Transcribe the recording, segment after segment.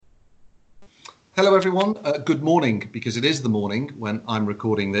Hello, everyone. Good morning, because it is the morning when I'm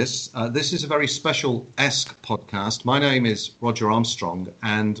recording this. This is a very special ESC podcast. My name is Rodger Armstrong,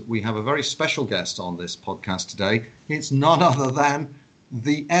 and we have a very special guest on this podcast today. It's none other than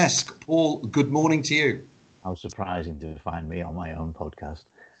the ESC. Paul, good morning to you. How surprising to find me on my own podcast.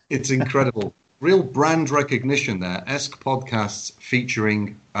 It's incredible. Real brand recognition there. ESC podcasts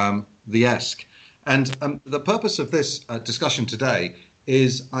featuring the ESC. And the purpose of this discussion today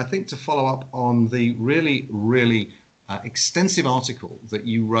is, I think, to follow up on the really extensive article that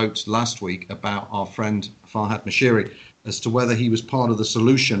you wrote last week about our friend Farhad Moshiri as to whether he was part of the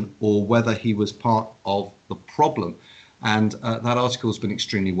solution or whether he was part of the problem. And that article has been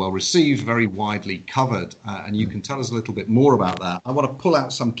extremely well received, very widely covered, and you can tell us a little bit more about that. I want to pull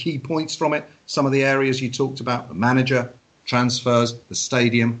out some key points from it, some of the areas you talked about: the manager, transfers, the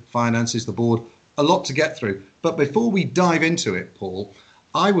stadium, finances, the board. A lot to get through. But before we dive into it, Paul,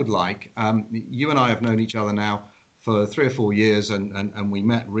 I would like, you and I have known each other now for 3 or 4 years, and we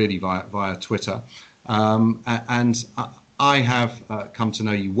met really via Twitter. And I have come to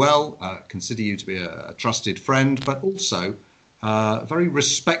know you well, consider you to be a trusted friend, but also very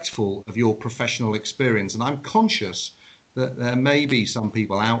respectful of your professional experience. And I'm conscious that there may be some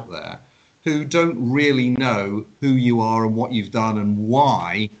people out there who don't really know who you are and what you've done and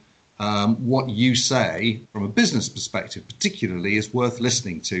why what you say from a business perspective particularly is worth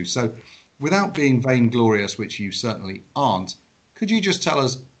listening to. So without being vainglorious, which you certainly aren't, could you just tell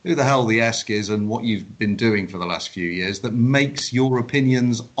us who the hell the ESC is and what you've been doing for the last few years that makes your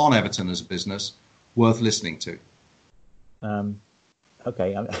opinions on Everton as a business worth listening to?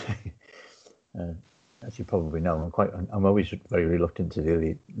 Okay. As you probably know, I'm always very reluctant to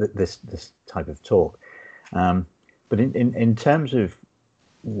do this type of talk. But in terms of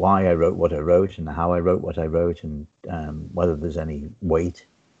why I wrote what I wrote and how I wrote what I wrote, and whether there's any weight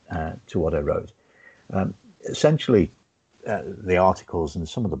to what I wrote. Essentially, the articles and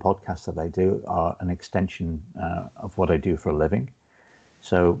some of the podcasts that I do are an extension of what I do for a living.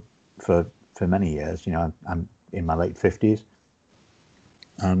 So for many years, I'm in my late 50s.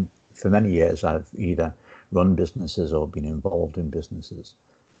 For many years, I've either run businesses or been involved in businesses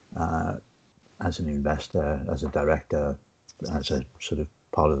as an investor, as a director, as a sort of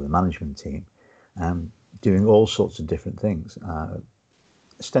part of the management team, doing all sorts of different things,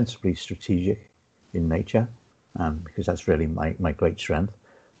 ostensibly strategic in nature, because that's really my great strength.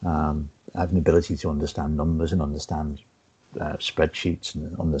 I have an ability to understand numbers and understand spreadsheets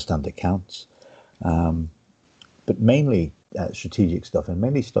and understand accounts, but mainly strategic stuff, and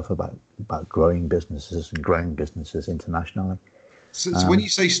mainly stuff about growing businesses and growing businesses internationally. So when you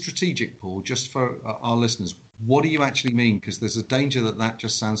say strategic, Paul, just for our listeners, what do you actually mean? Because there's a danger that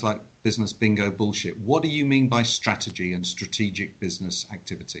just sounds like business bingo bullshit. What do you mean by strategy and strategic business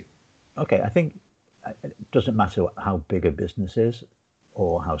activity? Okay, I think it doesn't matter how big a business is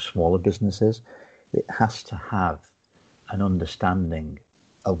or how small a business is. It has to have an understanding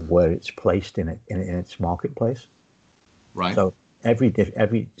of where it's placed in its marketplace. Right. So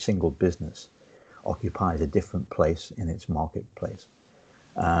every single business occupies a different place in its marketplace,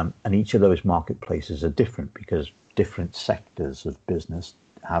 and each of those marketplaces are different because different sectors of business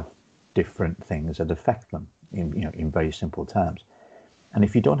have different things that affect them in very simple terms. And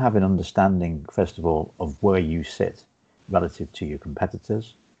if you don't have an understanding, first of all, of where you sit relative to your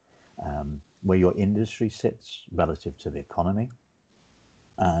competitors, where your industry sits relative to the economy,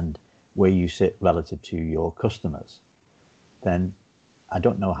 and where you sit relative to your customers, then I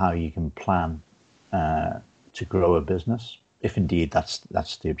don't know how you can plan to grow a business, if indeed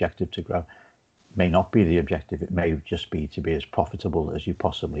that's the objective, to grow. It may not be the objective. It may just be to be as profitable as you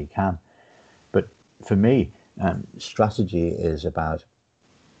possibly can. But for me, strategy is about,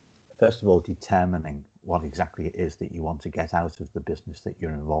 first of all, determining what exactly it is that you want to get out of the business that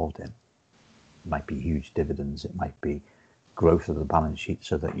you're involved in. It might be huge dividends. It might be growth of the balance sheet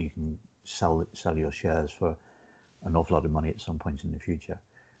so that you can sell your shares for an awful lot of money at some point in the future.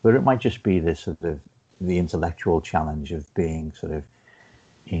 But it might just be this sort of the intellectual challenge of being sort of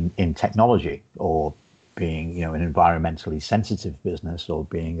in technology, or being an environmentally sensitive business, or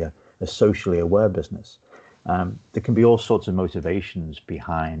being a socially aware business. There can be all sorts of motivations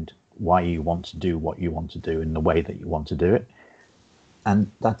behind why you want to do what you want to do in the way that you want to do it,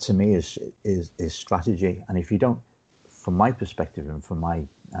 and that to me is strategy. And if you don't, from my perspective and from my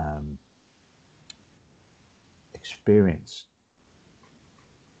experience,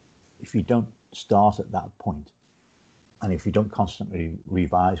 if you don't start at that point, and if you don't constantly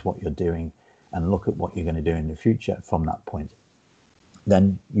revise what you're doing and look at what you're going to do in the future from that point,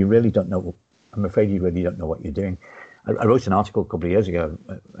 then you really don't know. I'm afraid you really don't know what you're doing. I wrote an article a couple of years ago.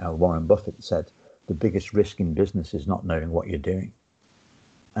 Warren Buffett said the biggest risk in business is not knowing what you're doing.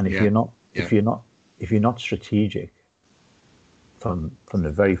 And if Yeah. you're not, Yeah. if you're not strategic from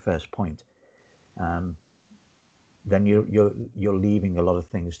the very first point, then you're leaving a lot of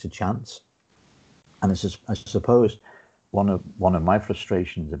things to chance. And I suppose one of my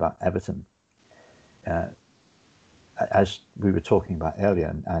frustrations about Everton, as we were talking about earlier,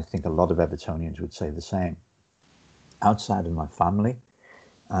 and I think a lot of Evertonians would say the same. Outside of my family,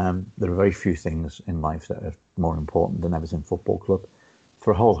 there are very few things in life that are more important than Everton Football Club, for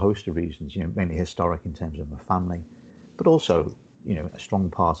a whole host of reasons. Mainly historic in terms of my family, but also a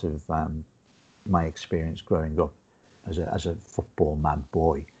strong part of my experience growing up as a football mad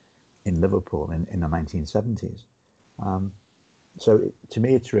boy in Liverpool in the 1970s. So to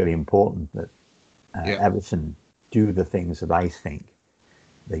me, it's really important that Everton do the things that I think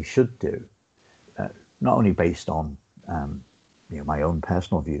they should do, not only based on my own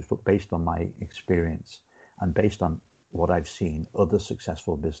personal views, but based on my experience and based on what I've seen other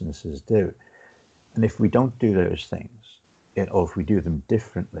successful businesses do. And if we don't do those things, or if we do them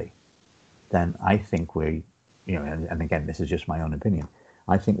differently, then I think and again, this is just my own opinion,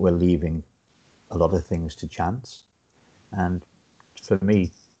 I think we're leaving a lot of things to chance. And for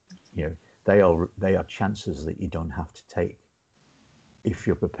me, they are chances that you don't have to take if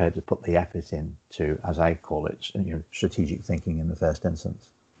you're prepared to put the effort into, as I call it, strategic thinking in the first instance.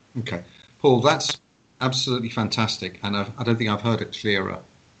 Okay, Paul, that's absolutely fantastic, and I don't think I've heard a clearer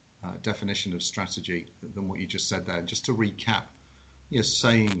definition of strategy than what you just said there. Just to recap, you're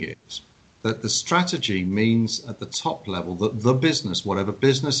saying is that the strategy means at the top level that the business, whatever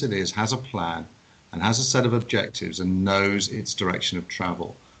business it is, has a plan and has a set of objectives and knows its direction of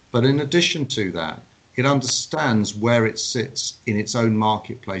travel. But in addition to that, it understands where it sits in its own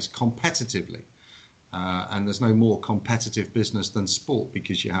marketplace competitively. And there's no more competitive business than sport,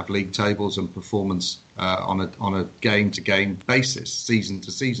 because you have league tables and performance on a game-to-game basis,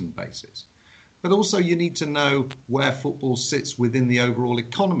 season-to-season basis. But also you need to know where football sits within the overall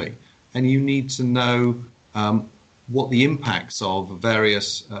economy, and you need to know what the impacts of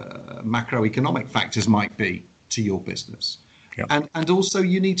various macroeconomic factors might be to your business. Yep. And also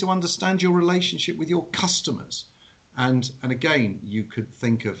you need to understand your relationship with your customers. And again, you could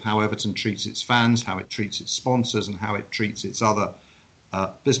think of how Everton treats its fans, how it treats its sponsors, and how it treats its other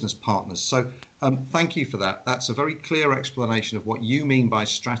business partners. So thank you for that. That's a very clear explanation of what you mean by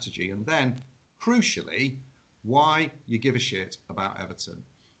strategy. And then, crucially, why you give a shit about Everton.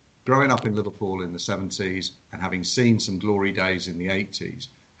 Growing up in Liverpool in the 70s and having seen some glory days in the 80s,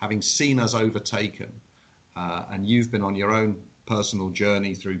 having seen us overtaken, and you've been on your own personal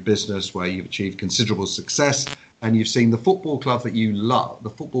journey through business where you've achieved considerable success, and you've seen the football club that you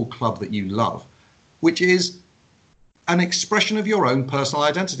love, which is an expression of your own personal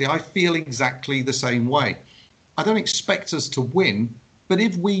identity. I feel exactly the same way. I don't expect us to win, but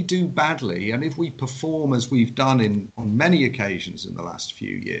if we do badly and if we perform as we've done on many occasions in the last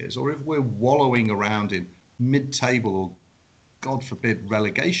few years, or if we're wallowing around in mid-table or, God forbid,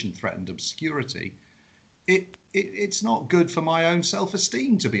 relegation-threatened obscurity, it's not good for my own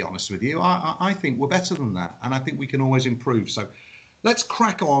self-esteem, to be honest with you. I think we're better than that, and I think we can always improve. So let's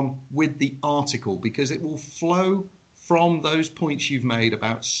crack on with the article, because it will flow from those points you've made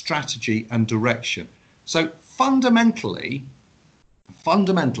about strategy and direction. So fundamentally,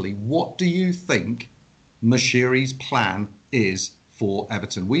 what do you think Moshiri's plan is for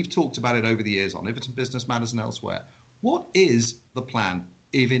Everton? We've talked about it over the years on Everton Business Matters and elsewhere. What is the plan,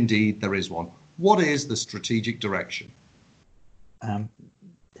 if indeed there is one? What is the strategic direction?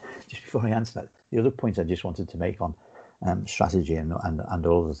 Just before I answer that, the other point I just wanted to make on strategy and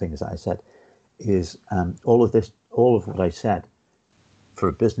all of the things that I said is all of what I said for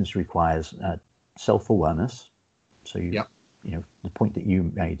a business requires self-awareness. So the point that you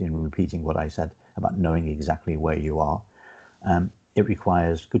made in repeating what I said about knowing exactly where you are, it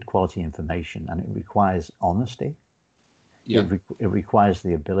requires good quality information, and it requires honesty. Yeah. It requires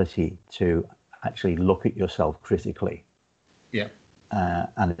the ability to actually look at yourself critically,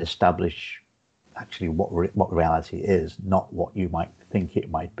 and establish actually what reality is, not what you might think it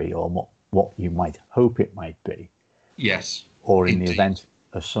might be, or what you might hope it might be. Yes. Or in the event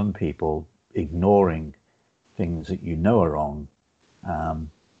of some people ignoring things that you know are wrong,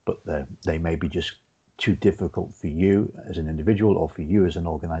 but they may be just too difficult for you as an individual or for you as an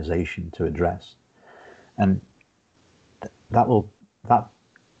organization to address. And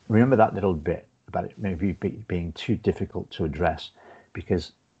remember that little bit about it maybe being too difficult to address,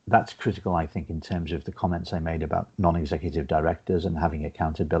 because that's critical, I think, in terms of the comments I made about non-executive directors and having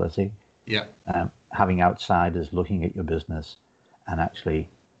accountability. Yeah. Having outsiders looking at your business and actually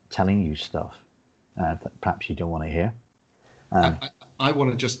telling you stuff that perhaps you don't want to hear. I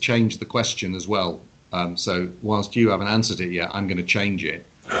want to just change the question as well. So whilst you haven't answered it yet, I'm going to change it.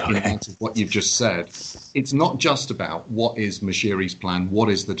 In light of what you've just said, it's not just about what is Moshiri's plan, what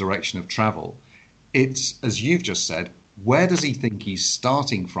is the direction of travel. It's, as you've just said, where does he think he's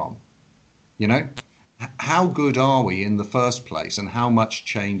starting from? You know, how good are we in the first place, and how much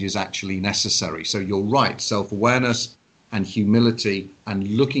change is actually necessary? So you're right, self-awareness and humility and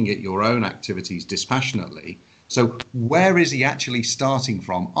looking at your own activities dispassionately. So where is he actually starting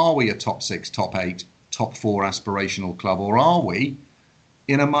from? Are we a top 6, top 8, top 4 aspirational club, or are we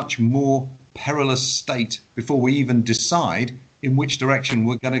in a much more perilous state before we even decide in which direction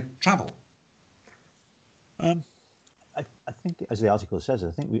we're going to travel? I think, as the article says,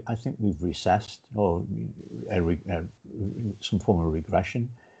 I think we've recessed, or some form of regression.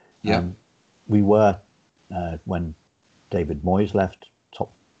 Yeah, we were when David Moyes left,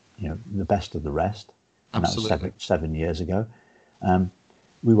 top, the best of the rest. And absolutely. That was 7 years ago.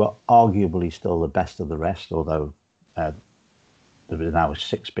 We were arguably still the best of the rest, although there were now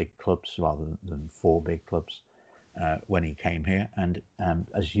 6 big clubs rather than 4 big clubs when he came here. And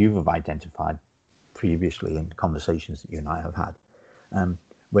as you have identified previously in conversations that you and I have had,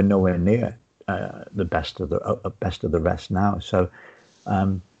 we're nowhere near the best of the rest now. So,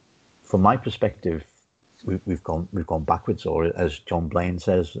 from my perspective, we've gone backwards, or as John Blaine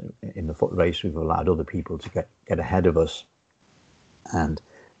says in the foot race, we've allowed other people to get ahead of us and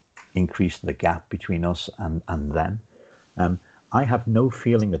increase the gap between us and them. I have no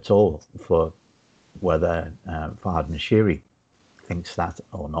feeling at all for whether Farhad Moshiri thinks that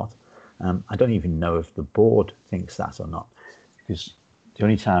or not. I don't even know if the board thinks that or not, because the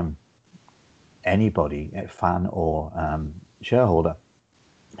only time anybody, a fan or shareholder,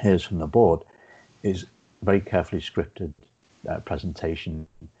 hears from the board is a very carefully scripted presentation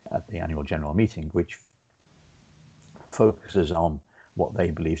at the annual general meeting, which focuses on what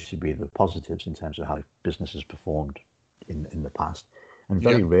they believe to be the positives in terms of how business has performed in the past, and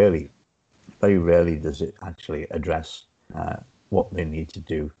very rarely does it actually address what they need to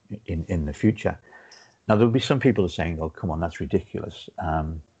do in the future. Now, there'll be some people saying, "Oh, come on, that's ridiculous.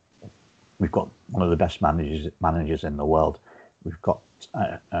 We've got one of the best managers in the world. We've got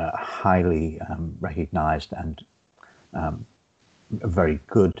a highly recognised and a very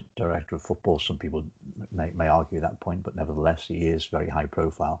good director of football." Some people may argue that point, but nevertheless, he is very high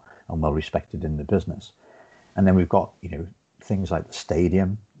profile and well respected in the business. And then we've got, things like the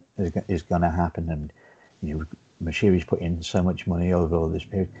stadium is going to happen, and Moshiri's put in so much money over all this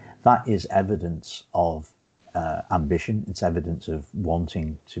period. That is evidence of ambition. It's evidence of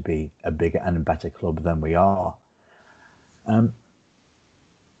wanting to be a bigger and a better club than we are.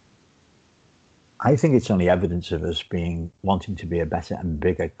 I think it's only evidence of us wanting to be a better and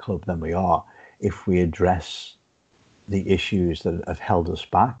bigger club than we are if we address the issues that have held us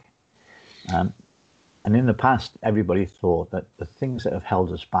back. And in the past, everybody thought that the things that have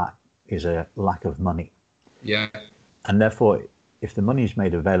held us back is a lack of money. Yeah. And therefore, if the money is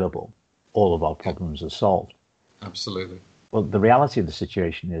made available, all of our problems are solved. Absolutely. Well, the reality of the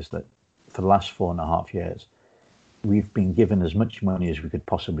situation is that for the last 4.5 years, we've been given as much money as we could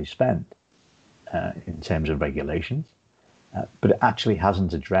possibly spend in terms of regulations, but it actually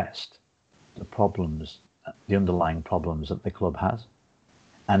hasn't addressed the problems, the underlying problems that the club has.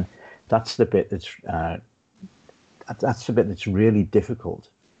 And that's the bit that's really difficult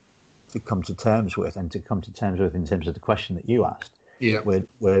to come to terms with, and to come to terms with in terms of the question that you asked. Yeah.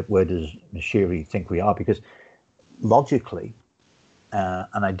 Where does Moshiri think we are? Because logically,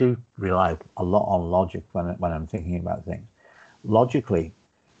 and I do rely a lot on logic when I'm thinking about things. Logically,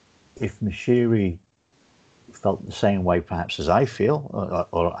 if Moshiri felt the same way perhaps as I feel,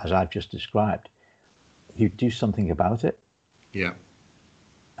 or as I've just described, he'd do something about it. Yeah.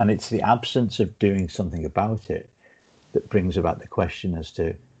 And it's the absence of doing something about it that brings about the question as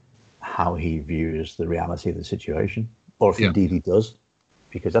to how he views the reality of the situation, or if indeed he does,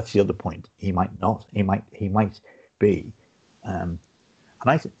 because that's the other point. He might not. He might be. And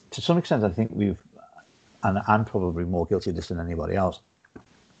to some extent, I think and I'm probably more guilty of this than anybody else,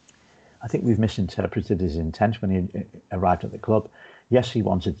 I think we've misinterpreted his intent when he arrived at the club. Yes, he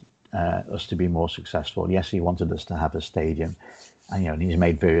wanted us to be more successful. Yes, he wanted us to have a stadium. And he's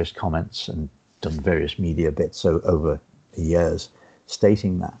made various comments and done various media bits over the years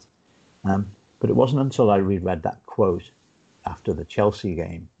stating that. But it wasn't until I reread that quote after the Chelsea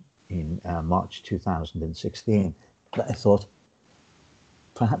game in March 2016 that I thought,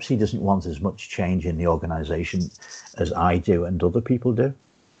 perhaps he doesn't want as much change in the organisation as I do and other people do.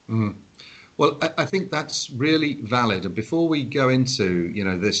 Mm. Well, I think that's really valid. And before we go into,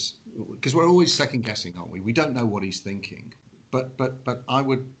 this, because we're always second guessing, aren't we? We don't know what he's thinking. But I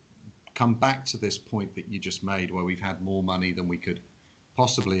would come back to this point that you just made, where we've had more money than we could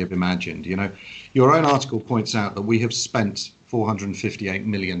possibly have imagined. Your own article points out that we have spent £458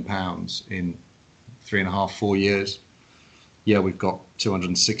 million in 3.5, 4 years. Yeah, we've got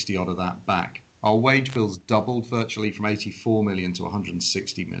 260 odd of that back. Our wage bills doubled virtually from 84 million to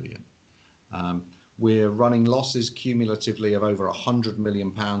 160 million. We're running losses cumulatively of over £100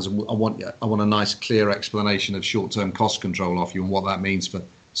 million, and I want a nice, clear explanation of short-term cost control off you and what that means for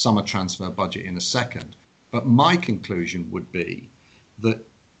summer transfer budget in a second. But my conclusion would be that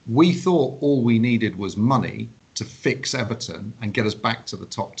we thought all we needed was money to fix Everton and get us back to the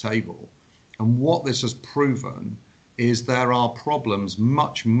top table. And what this has proven is there are problems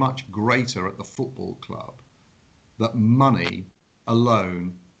much, much greater at the football club that money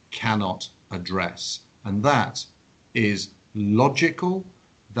alone cannot address. And that is logical,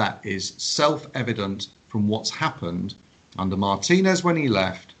 that is self-evident from what's happened under Martinez when he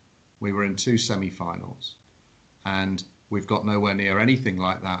left. We were in 2 semi-finals, and we've got nowhere near anything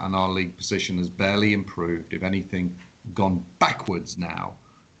like that, and our league position has barely improved, if anything, gone backwards now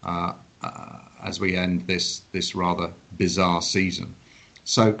as we end this rather bizarre season.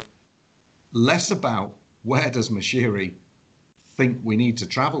 So less about where does Moshiri think we need to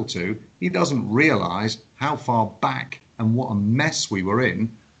travel to. He doesn't realise how far back and what a mess we were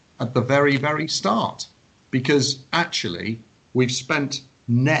in at the very, very start. Because actually, we've spent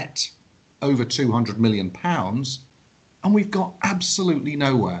net over £200 million and we've got absolutely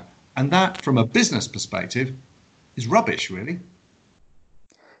nowhere. And that, from a business perspective, is rubbish, really.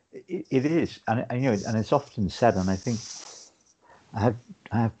 It is, and it's often said, and I think I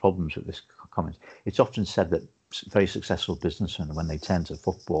have problems with this comment. It's often said that very successful businessmen, when they turn to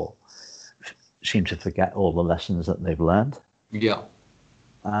football, seem to forget all the lessons that they've learned. Yeah.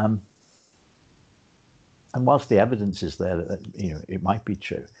 And whilst the evidence is there that it might be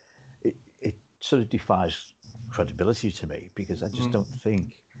true, it sort of defies credibility to me, because I just don't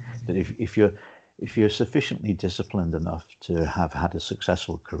think that if you're sufficiently disciplined enough to have had a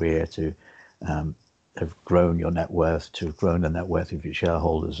successful career, to have grown your net worth, to have grown the net worth of your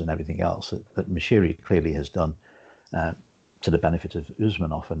shareholders and everything else that Moshiri clearly has done to the benefit of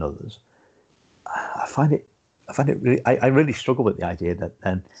Usmanov and others, I find it really, I really struggle with the idea that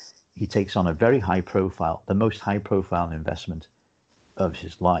then he takes on a very high profile, the most high profile investment of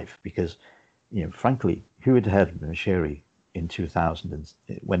his life, because frankly, who had heard of Moshiri in 2000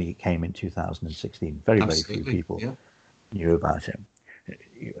 when he came in 2016? Very few people knew about him.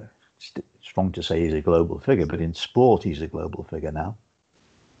 It's wrong to say he's a global figure, but in sport he's a global figure now.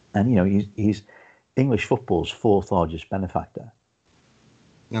 And he's English football's 4th largest benefactor.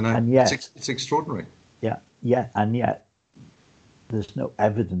 And yet it's extraordinary. Yeah, and yet there's no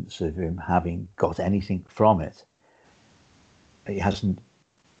evidence of him having got anything from it. He hasn't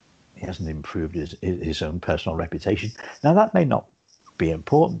improved his own personal reputation. Now, that may not be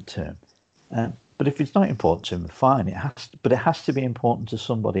important to him, but if it's not important to him, fine. It has to be important to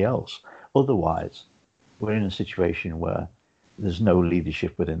somebody else. Otherwise, we're in a situation where there's no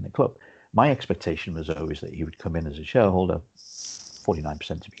leadership within the club. My expectation was always that he would come in as a shareholder,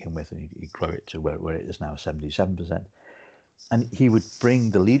 49% to begin with, and he'd grow it to where it is now, 77%. And he would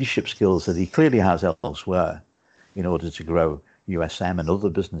bring the leadership skills that he clearly has elsewhere in order to grow USM and other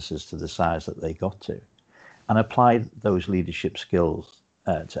businesses to the size that they got to, and apply those leadership skills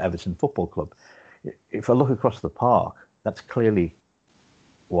to Everton Football Club. If I look across the park, that's clearly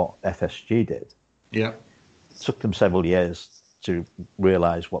what FSG did. Yeah. It took them several years to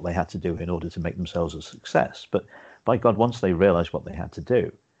realise what they had to do in order to make themselves a success. But by God, once they realised what they had to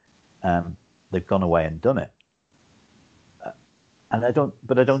do, they've gone away and done it. And I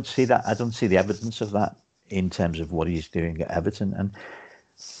don't see that. I don't see the evidence of that in terms of what he's doing at Everton. And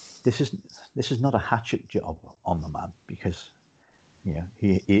this is not a hatchet job on the man, because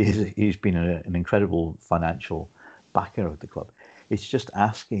he's been an incredible financial backer of the club. It's just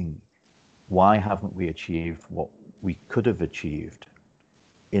asking, why haven't we achieved what we could have achieved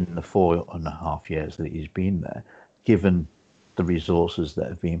in the 4.5 years that he's been there, given the resources that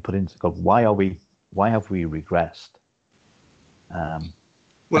have been put into the club? Why have we regressed?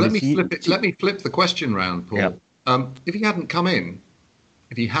 Well, let me flip the question round, Paul. Yeah. If he hadn't come in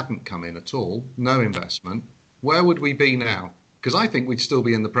at all, no investment, where would we be now? Because I think we'd still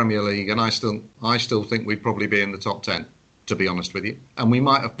be in the Premier League, and I still think we'd probably be in the top 10, to be honest with you. And we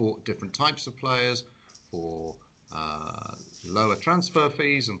might have bought different types of players for lower transfer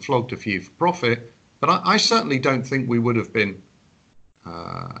fees and flogged a few for profit. But I certainly don't think we would have been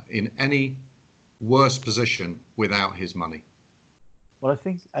in any worse position without his money? Well,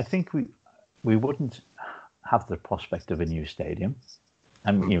 I think we wouldn't have the prospect of a new stadium,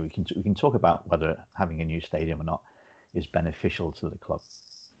 and we can talk about whether having a new stadium or not is beneficial to the club,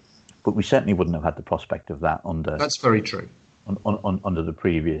 but we certainly wouldn't have had the prospect of that under. That's very true. Under the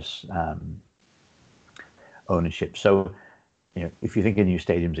previous ownership. So, if you think a new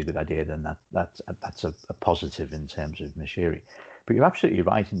stadium's a good idea, then that's a positive in terms of Moshiri. But you're absolutely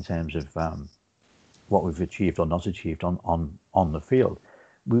right in terms of what we've achieved or not achieved on the field.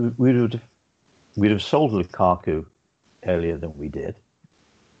 We'd have sold Lukaku earlier than we did,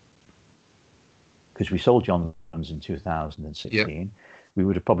 because we sold John Jones in 2016. Yep. We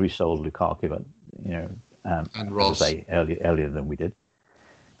would have probably sold Lukaku, but and Ross earlier than we did,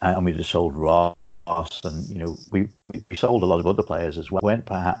 and we'd have sold Ross, and we sold a lot of other players as well. Weren't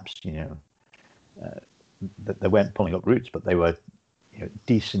perhaps they weren't pulling up roots, but they were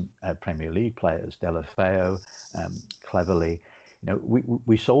decent Premier League players. Delafeu, Cleverly,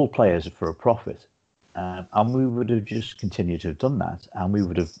 we sold players for a profit, and we would have just continued to have done that, and we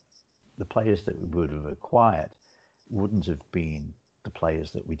would have, the players that we would have acquired wouldn't have been the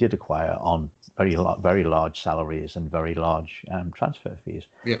players that we did acquire on very large salaries and very large transfer fees.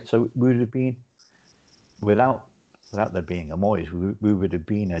 Yeah. So we would have been, without there being a Moyes, we would have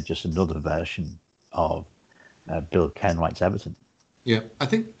been just another version of Bill Kenwright's Everton. Yeah, I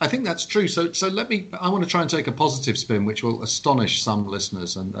think that's true. So I want to try and take a positive spin, which will astonish some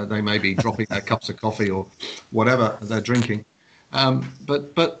listeners, and they may be dropping their cups of coffee or whatever they're drinking.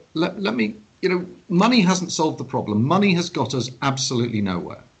 But let me, money hasn't solved the problem. Money has got us absolutely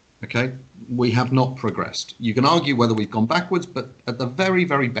nowhere. Okay, we have not progressed. You can argue whether we've gone backwards, but at the very,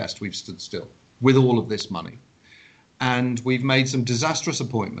 very best, we've stood still with all of this money, and we've made some disastrous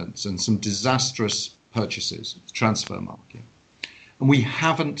appointments and some disastrous purchases, transfer market. And we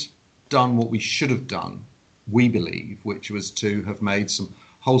haven't done what we should have done, we believe, which was to have made some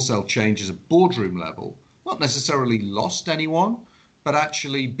wholesale changes at boardroom level, not necessarily lost anyone, but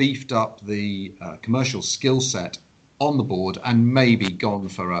actually beefed up the commercial skill set on the board and maybe gone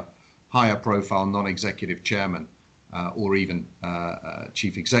for a higher profile non-executive chairman or even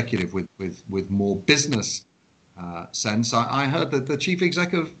chief executive with more business sense. I heard that the chief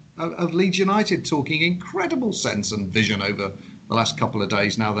executive of Leeds United talking incredible sense and vision over the last couple of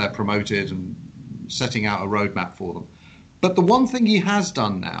days. Now they're promoted and setting out a roadmap for them. But the one thing he has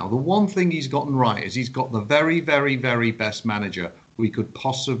done now, the one thing he's gotten right, is he's got the very, very, very best manager we could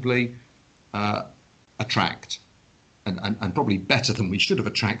possibly attract, and probably better than we should have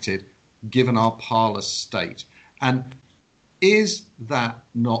attracted, given our parlous state. And is that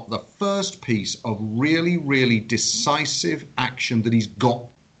not the first piece of really, really decisive action that he's got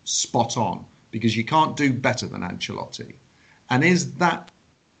spot on? Because you can't do better than Ancelotti. And is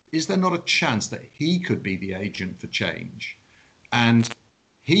there not a chance that he could be the agent for change, and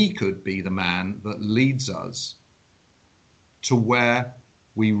he could be the man that leads us to where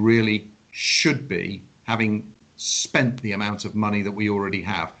we really should be, having spent the amount of money that we already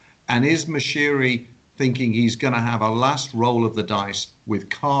have? And is Moshiri thinking he's going to have a last roll of the dice with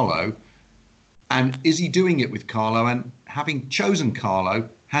Carlo? And is he doing it with Carlo? And having chosen Carlo,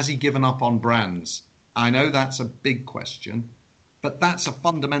 has he given up on brands? I know that's a big question, but that's a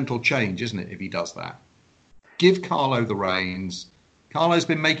fundamental change, isn't it, if he does that? Give Carlo the reins. Carlo's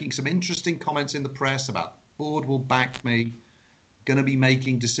been making some interesting comments in the press about board will back me, going to be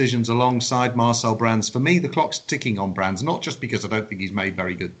making decisions alongside Marcel Brands. For me, the clock's ticking on Brands, not just because I don't think he's made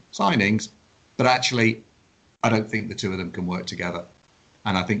very good signings, but actually I don't think the two of them can work together.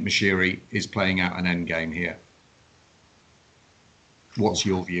 And I think Moshiri is playing out an end game here. What's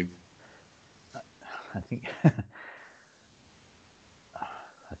your view? I think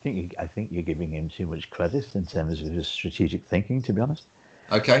you're giving him too much credit in terms of his strategic thinking, to be honest.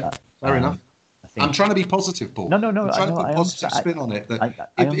 Okay, fair enough. I'm trying to be positive, Paul. No. I'm trying to put a positive spin on it. That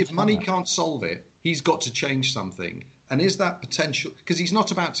if money can't solve it, he's got to change something. And is that potential? Because he's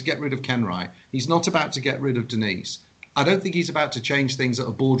not about to get rid of Kenwright. He's not about to get rid of Denise. I don't think he's about to change things at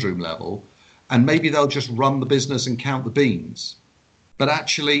a boardroom level. And maybe they'll just run the business and count the beans. But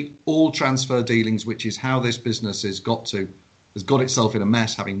actually, all transfer dealings, which is how this business has got itself in a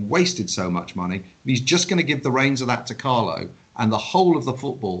mess, having wasted so much money. He's just going to give the reins of that to Carlo, and the whole of the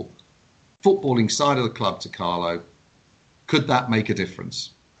footballing side of the club to Carlo. Could that make a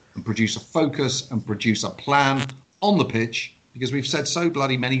difference and produce a focus and produce a plan on the pitch? Because we've said so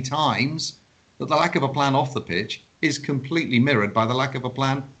bloody many times that the lack of a plan off the pitch is completely mirrored by the lack of a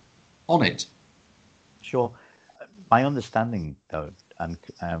plan on it. Sure. My understanding, though, and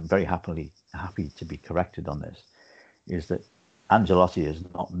I'm very happy to be corrected on this, is that Ancelotti has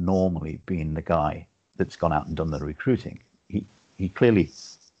not normally been the guy that's gone out and done the recruiting. He clearly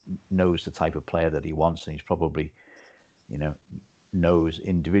knows the type of player that he wants, and he's probably, knows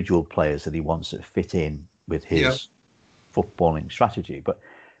individual players that he wants to fit in with his footballing strategy. But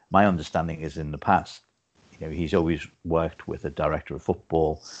my understanding is in the past, he's always worked with a director of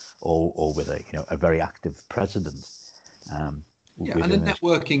football or with a very active president. And a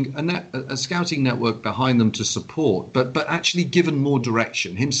networking, a scouting network behind them to support, but actually given more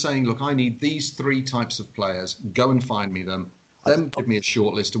direction. Him saying, look, I need these 3 types of players, go and find me them, then give me a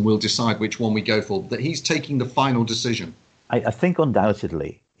short list and we'll decide which one we go for. That he's taking the final decision. I think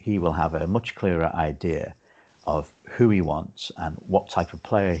undoubtedly he will have a much clearer idea of who he wants and what type of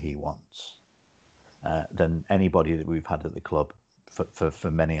player he wants than anybody that we've had at the club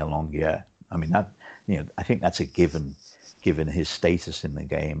for many a long year. I mean, that I think that's a given his status in the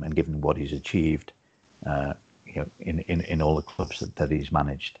game and given what he's achieved, in all the clubs that he's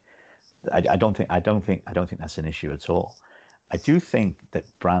managed. I don't think that's an issue at all. I do think that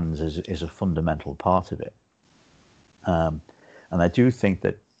brands is a fundamental part of it, and I do think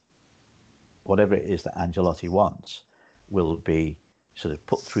that whatever it is that Ancelotti wants will be sort of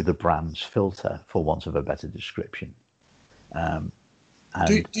put through the brand's filter, for want of a better description.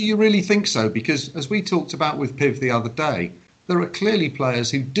 Do you really think so? Because as we talked about with Piv the other day, there are clearly players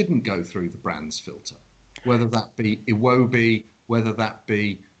who didn't go through the brand's filter, whether that be Iwobi, whether that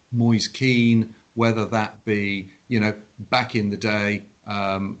be Moise Keane, whether that be, back in the day,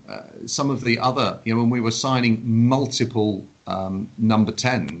 some of the other, when we were signing multiple number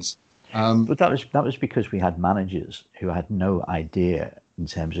 10s. But that was because we had managers who had no idea in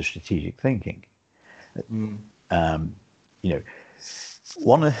terms of strategic thinking. I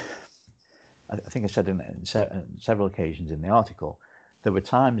think I said in several occasions in the article, there were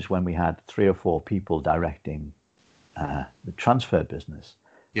times when we had 3 or 4 people directing the transfer business,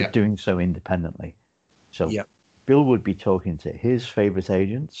 but doing so independently. So Bill would be talking to his favourite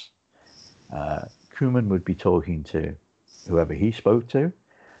agents. Koeman would be talking to whoever he spoke to.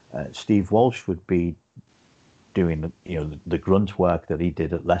 Steve Walsh would be doing the grunt work that he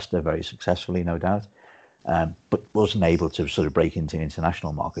did at Leicester very successfully, no doubt, but wasn't able to sort of break into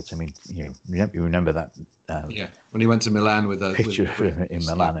international markets. I mean, you remember that? When he went to Milan with a picture in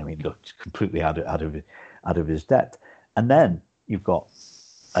Milan. I mean, looked completely out of his depth. And then you've got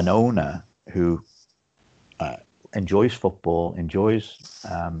an owner who enjoys football, enjoys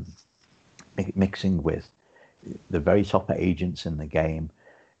mixing with the very top agents in the game,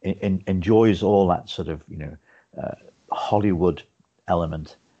 enjoys all that sort of Hollywood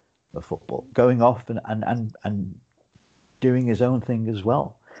element of football, going off and doing his own thing as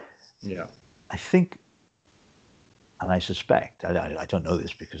well. Yeah, I think, and I suspect, I don't know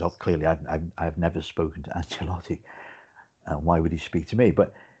this because clearly I've never spoken to Ancelotti. Why would he speak to me?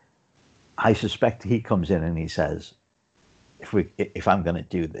 But I suspect he comes in and he says, if I'm going to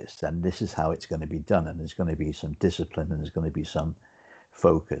do this, then this is how it's going to be done, and there's going to be some discipline and there's going to be some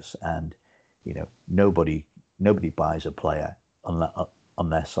focus, and nobody buys a player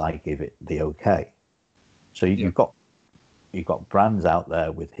unless I give it the okay. So you've got brands out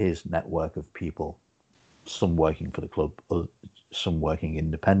there with his network of people, some working for the club, some working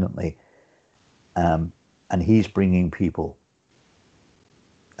independently, and he's bringing people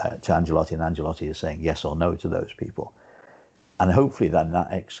to Ancelotti, and Ancelotti is saying yes or no to those people, and hopefully then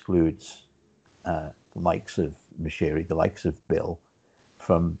that excludes the likes of Moshiri, the likes of Bill,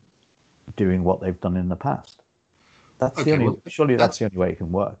 from doing what they've done in the past. That's the only way it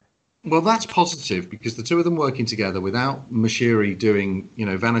can work. Well, that's positive, because the two of them working together without Moshiri doing,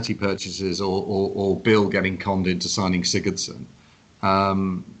 vanity purchases or Bill getting conned into signing Sigurdsson,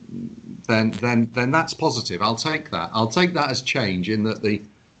 then that's positive. I'll take that. I'll take that as change in that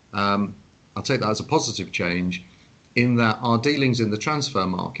I'll take that as a positive change in that our dealings in the transfer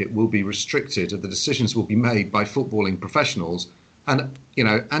market will be restricted and the decisions will be made by footballing professionals. And,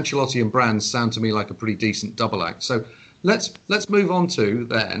 Ancelotti and Brands sound to me like a pretty decent double act. So let's move on to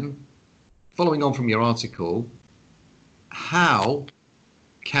then, following on from your article, how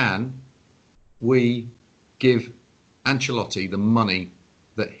can we give Ancelotti the money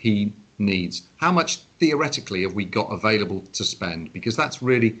that he needs? How much theoretically have we got available to spend? Because that's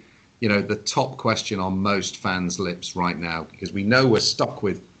really, the top question on most fans' lips right now, because we know we're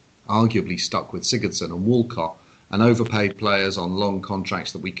arguably stuck with Sigurdsson and Walcott and overpaid players on long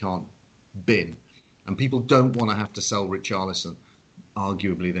contracts that we can't bin. And people don't want to have to sell Richarlison.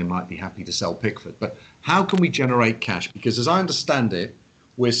 Arguably, they might be happy to sell Pickford. But how can we generate cash? Because as I understand it,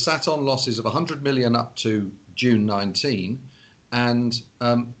 we're sat on losses of 100 million up to June 19, and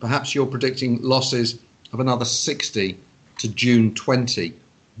perhaps you're predicting losses of another 60 to June 20.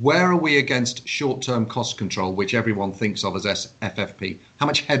 Where are we against short-term cost control, which everyone thinks of as FFP? How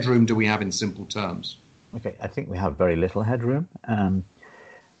much headroom do we have in simple terms? Okay, I think we have very little headroom.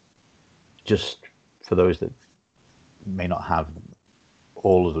 Just for those that may not have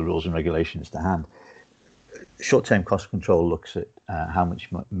all of the rules and regulations to hand, short-term cost control looks at how much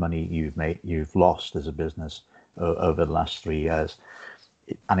money you've lost as a business over the last 3 years,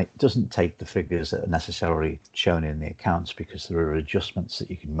 and it doesn't take the figures that are necessarily shown in the accounts, because there are adjustments that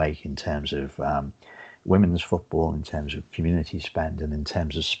you can make in terms of women's football, in terms of community spend, and in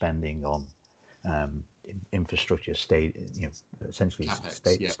terms of spending on infrastructure, essentially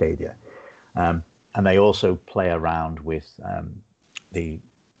CapEx, stadia. And they also play around with the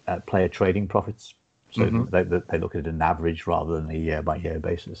player trading profits. So they look at an average rather than a year-by-year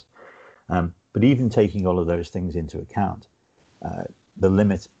basis. But even taking all of those things into account, the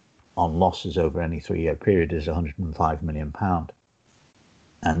limit on losses over any 3-year period is £105 million.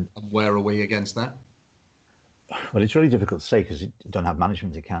 And where are we against that? Well, it's really difficult to say because you don't have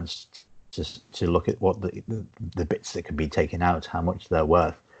management accounts to look at what the bits that can be taken out, how much they're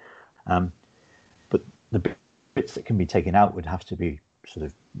worth. But the bits that can be taken out would have to be sort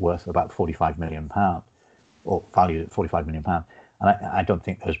of worth about £45 million, or valued at £45 million. And I don't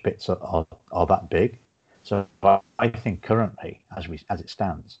think those bits are that big. So I think currently, as it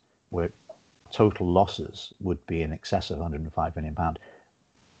stands, where total losses would be in excess of £105 million.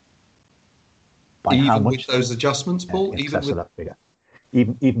 Even with those adjustments, Paul? Even with that figure.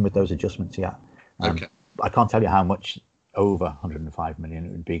 Even with those adjustments, yeah. Okay. I can't tell you how much over 105 million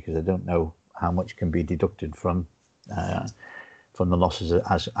it would be, because I don't know how much can be deducted from the losses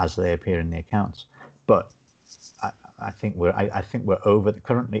as they appear in the accounts. But I think we're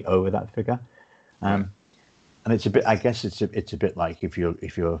currently over that figure. And it's a bit, I guess it's a bit like if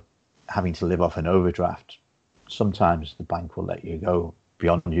you're having to live off an overdraft, sometimes the bank will let you go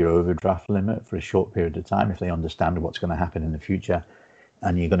beyond your overdraft limit for a short period of time if they understand what's going to happen in the future,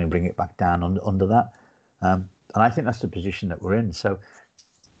 and you're going to bring it back down under that. And I think that's the position that we're in. So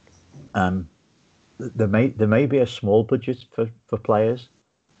there may be a small budget for players,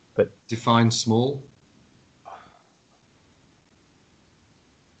 but define small.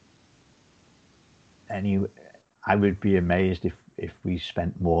 I would be amazed if we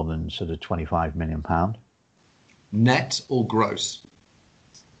spent more than sort of £25 million. Net or gross?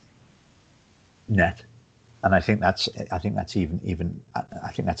 Net, and I think that's even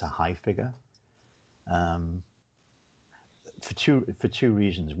I think that's a high figure. For two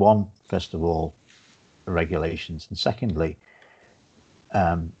reasons. One, first of all, regulations, and secondly,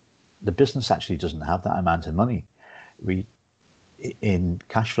 the business actually doesn't have that amount of money. In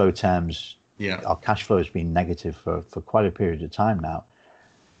cash flow terms, our cash flow has been negative for quite a period of time now.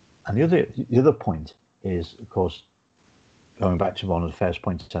 And the other point is, of course, going back to one of the first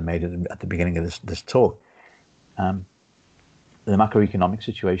points I made at the beginning of this talk, the macroeconomic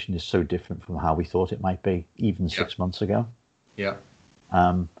situation is so different from how we thought it might be even 6 months ago. Yeah.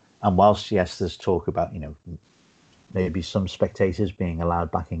 And whilst, yes, there's talk about, maybe some spectators being allowed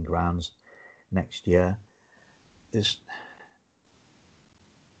back in grounds next year, there's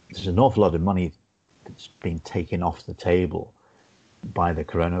an awful lot of money that's been taken off the table by the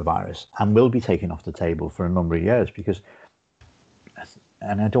coronavirus, and will be taken off the table for a number of years, because,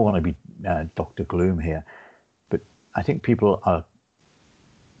 and I don't want to be Dr. Gloom here, but I think people are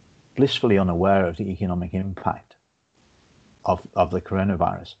blissfully unaware of the economic impact of the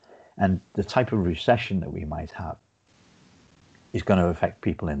coronavirus, and the type of recession that we might have is going to affect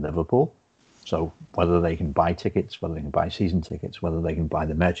people in Liverpool. So whether they can buy tickets, whether they can buy season tickets, whether they can buy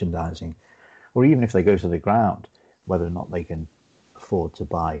the merchandising, or even if they go to the ground, whether or not they can afford to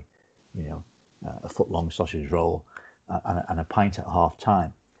buy, a foot-long sausage roll and a pint at half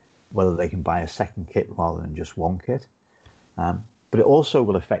time, whether they can buy a second kit rather than just one kit. But it also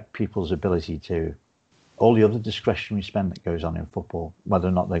will affect people's ability to, all the other discretionary spend that goes on in football, whether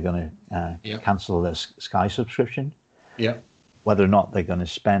or not they're going to cancel their Sky subscription, whether or not they're going to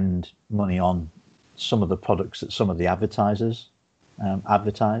spend money on some of the products that some of the advertisers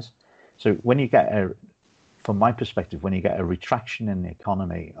advertise. So when you get from my perspective, when you get a retraction in the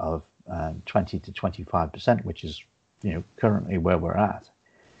economy of 20 to 25%, which is currently where we're at,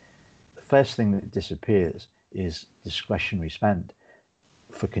 the first thing that disappears is discretionary spend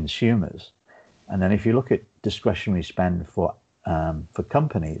for consumers. And then if you look at discretionary spend for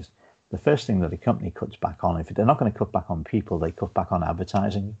companies, the first thing that a company cuts back on, if they're not going to cut back on people, they cut back on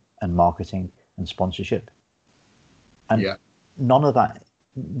advertising and marketing and sponsorship. And none of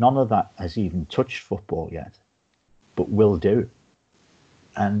that has even touched football yet, but will do.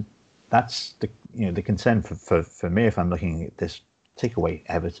 And that's the concern for me if I'm looking at this. Take away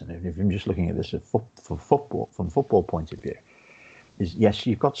Everton. If I'm just looking at this from football point of view, is yes,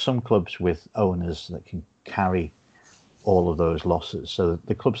 you've got some clubs with owners that can carry all of those losses. So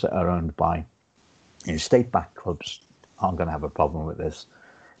the clubs that are owned by state-backed clubs aren't going to have a problem with this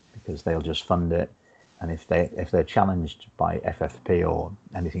because they'll just fund it. And if they're challenged by FFP or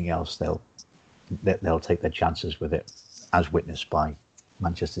anything else, they'll take their chances with it, as witnessed by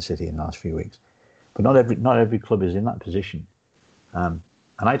Manchester City in the last few weeks. But not every club is in that position. And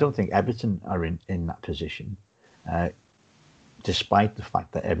I don't think Everton are in that position, despite the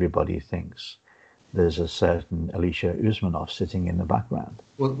fact that everybody thinks there's a certain Alisher Usmanov sitting in the background.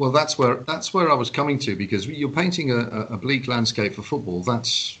 Well, that's where I was coming to, because you're painting a bleak landscape for football.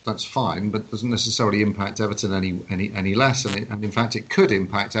 That's fine, but doesn't necessarily impact Everton any less. And in fact, it could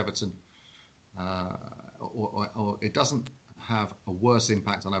impact Everton, or it doesn't have a worse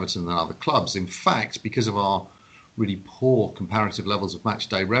impact on Everton than other clubs. In fact, because of our really poor comparative levels of match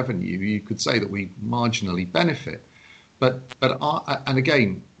day revenue, you could say that we marginally benefit. But and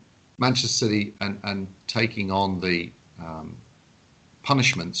again, Manchester City and taking on the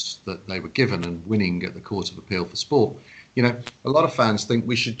punishments that they were given and winning at the Court of Appeal for Sport, a lot of fans think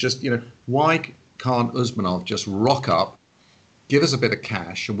we should just, why can't Usmanov just rock up, give us a bit of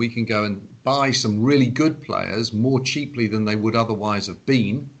cash, and we can go and buy some really good players more cheaply than they would otherwise have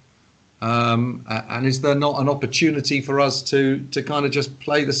been? And is there not an opportunity for us to kind of just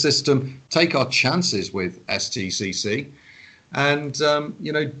play the system, take our chances with STCC, and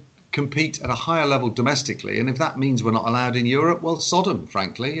compete at a higher level domestically? And if that means we're not allowed in Europe, well, Sodom,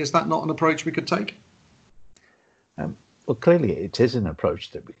 frankly. Is that not an approach we could take? Well, clearly it is an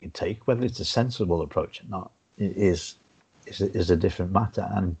approach that we could take. Whether it's a sensible approach or not is a different matter.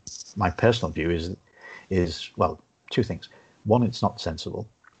 And my personal view is well, two things. One, it's not sensible.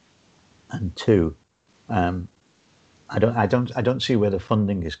 And two, I don't see where the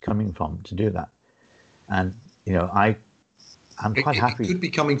funding is coming from to do that. And I'm quite happy. It could be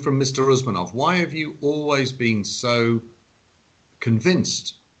coming from Mr. Usmanov. Why have you always been so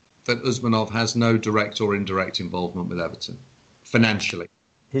convinced that Usmanov has no direct or indirect involvement with Everton financially?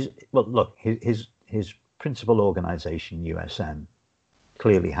 His principal organisation, USM,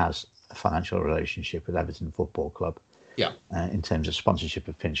 clearly has a financial relationship with Everton Football Club. Yeah. In terms of sponsorship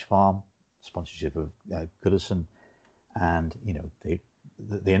of Finch Farm, sponsorship of Goodison, and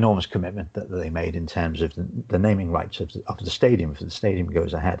the enormous commitment that they made in terms of the naming rights of the stadium, if the stadium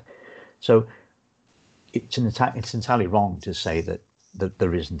goes ahead. So it's entirely wrong to say that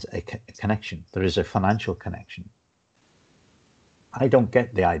there isn't a connection. There is a financial connection. I don't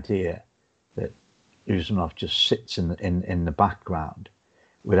get the idea that Usmanov just sits in the background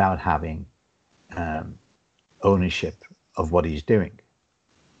without having ownership of what he's doing.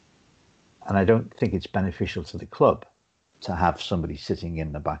 And I don't think it's beneficial to the club to have somebody sitting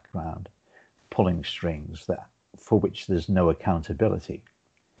in the background pulling strings for which there's no accountability.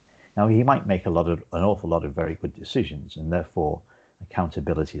 Now, he might make an awful lot of very good decisions, and therefore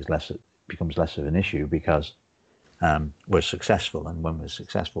accountability becomes less of an issue because we're successful, and when we're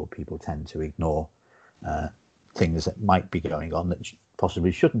successful, people tend to ignore things that might be going on that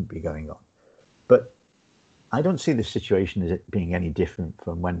possibly shouldn't be going on. But I don't see the situation as it being any different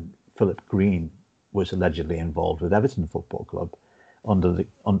from when Philip Green was allegedly involved with Everton Football Club under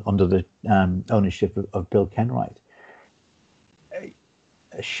the ownership of Bill Kenwright.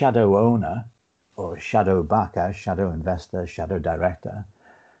 A shadow owner or a shadow backer, shadow investor, shadow director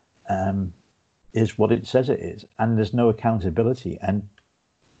is what it says it is, and there's no accountability. And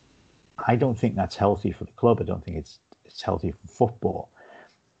I don't think that's healthy for the club. I don't think it's healthy for football,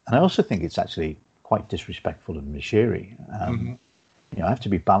 and I also think it's actually quite disrespectful of Moshiri. I have to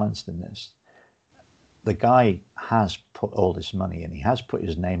be balanced in this. The guy has put all this money and he has put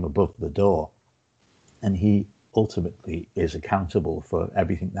his name above the door, and he ultimately is accountable for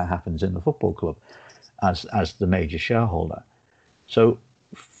everything that happens in the football club as the major shareholder. So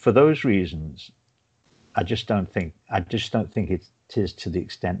for those reasons, I just don't think it is to the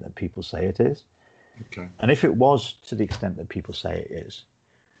extent that people say it is. Okay. And if it was to the extent that people say it is,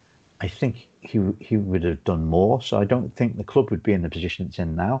 I think he would have done more. So I don't think the club would be in the position it's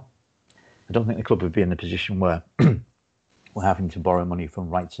in now. I don't think the club would be in the position where we're having to borrow money from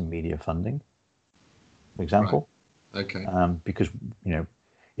rights and media funding, for example. Right. Okay. Because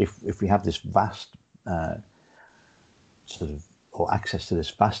if we have this vast or access to this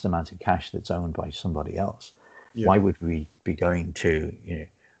vast amount of cash that's owned by somebody else, why would we be going to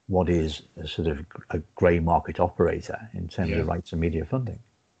what is a sort of a grey market operator in terms of rights and media funding?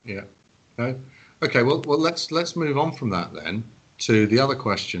 Yeah. Okay. Well, let's move on from that then to the other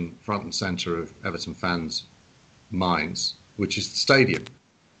question front and centre of Everton fans' minds, which is the stadium.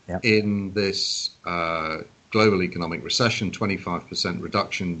 Yep. In this global economic recession, 25%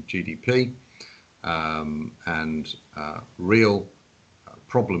 reduction GDP, and real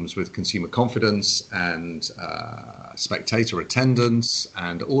problems with consumer confidence and spectator attendance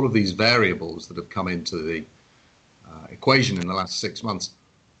and all of these variables that have come into the equation in the last 6 months.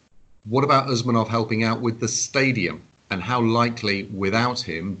 What about Usmanov helping out with the stadium? And how likely, without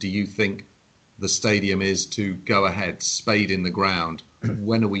him, do you think the stadium is to go ahead, spade in the ground?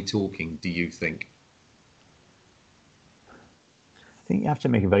 When are we talking, do you think? I think you have to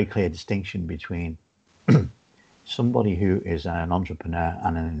make a very clear distinction between somebody who is an entrepreneur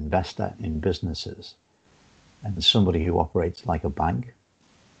and an investor in businesses and somebody who operates like a bank.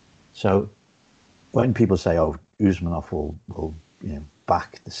 So when people say, oh, Usmanov will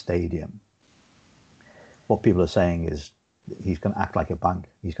back the stadium, what people are saying is he's going to act like a bank.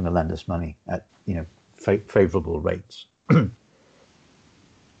 He's going to lend us money at favorable rates.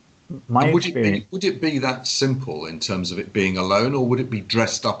 Would it be that simple in terms of it being a loan, or would it be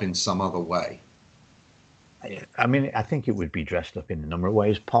dressed up in some other way? I mean, I think it would be dressed up in a number of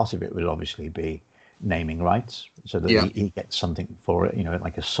ways. Part of it would obviously be naming rights, so that he gets something for it,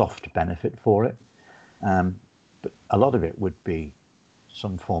 like a soft benefit for it. But a lot of it would be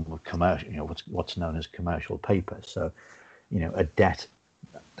some form of commercial, what's known as commercial paper. So, a debt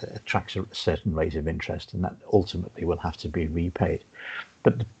attracts a certain rate of interest, and that ultimately will have to be repaid.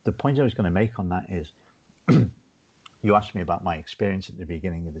 But the point I was going to make on that is, you asked me about my experience at the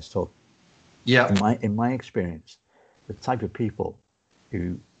beginning of this talk. Yeah. In my experience, the type of people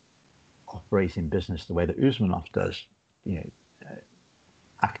who operate in business the way that Usmanov does,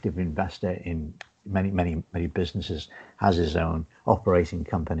 active investor in many businesses, has his own operating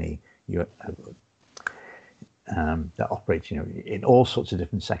company that operates, in all sorts of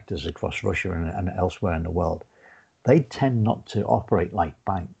different sectors across Russia and elsewhere in the world. They tend not to operate like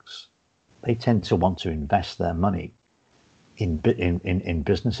banks. They tend to want to invest their money in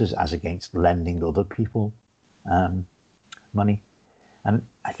businesses as against lending other people money. And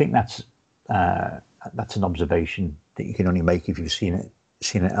I think that's an observation that you can only make if you've seen it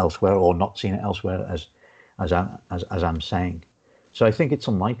elsewhere or not seen it elsewhere, as I'm saying. So I think it's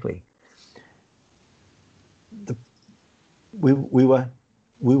unlikely. We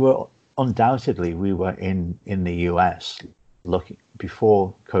were undoubtedly in the US looking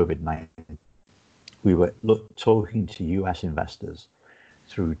before COVID-19. We were talking to US investors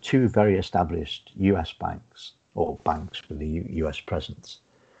through two very established US banks, or banks with a US presence,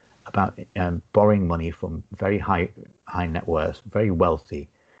 about borrowing money from very high net worth, very wealthy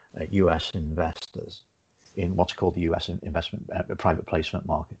US investors in what's called the US investment private placement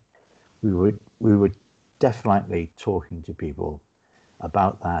market. We were definitely talking to people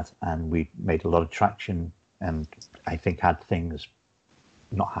about that, and we made a lot of traction, and I think had things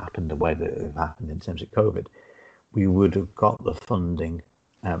not happened the way that have happened in terms of COVID, we would have got the funding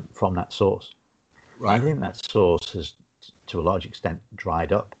from that source. Right. I think that source has, to a large extent,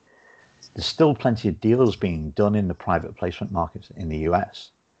 dried up. There's still plenty of deals being done in the private placement markets in the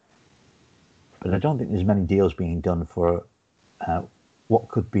US, but I don't think there's many deals being done for what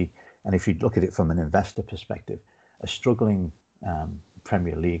could be, and if you look at it from an investor perspective, a struggling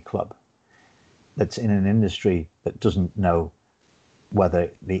Premier League club that's in an industry that doesn't know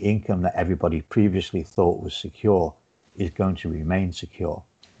whether the income that everybody previously thought was secure is going to remain secure.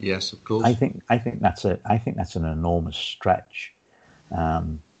 Yes, of course. I think that's an enormous stretch,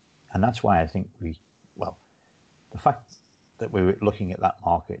 and that's why I think the fact that we were looking at that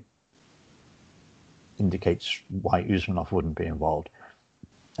market indicates why Usmanov wouldn't be involved.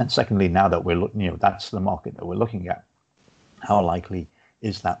 And secondly, now that we're looking, that's the market that we're looking at. How likely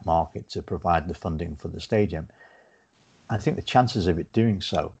is that market to provide the funding for the stadium? I think the chances of it doing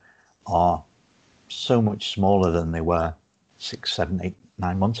so are so much smaller than they were 6, 7, 8,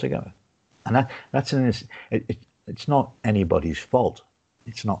 9 months ago. And it's not anybody's fault.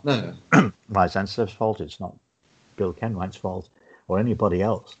 It's not Lysansev's fault. It's not Bill Kenwright's fault or anybody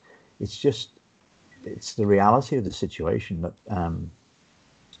else. It's the reality of the situation that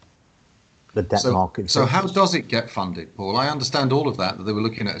the debt market. So how does it get funded, Paul? I understand all of that they were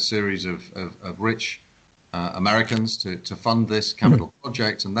looking at a series of rich Americans to fund this capital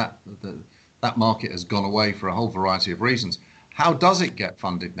project, and that market has gone away for a whole variety of reasons. How does it get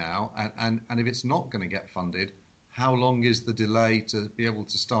funded now? And if it's not going to get funded, how long is the delay to be able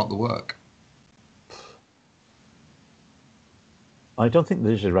to start the work? I don't think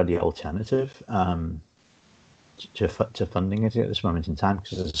there's a ready alternative to funding it at this moment in time,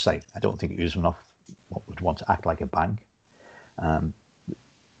 because, as I say, I don't think Usmanov would want to act like a bank.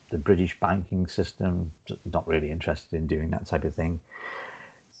 The British banking system, not really interested in doing that type of thing.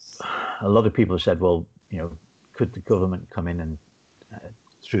 A lot of people have said, well, could the government come in and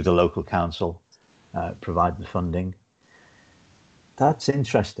through the local council provide the funding? That's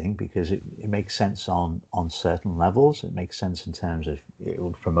interesting because it makes sense on certain levels. It makes sense in terms of it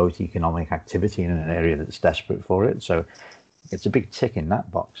will promote economic activity in an area that's desperate for it. So it's a big tick in that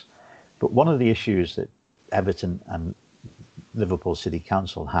box. But one of the issues that Everton and Liverpool City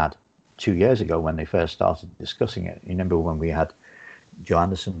Council had 2 years ago when they first started discussing it, you remember when we had Joe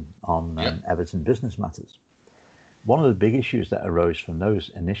Anderson on Everton Business Matters, one of the big issues that arose from those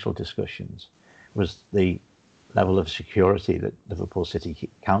initial discussions was the level of security that Liverpool City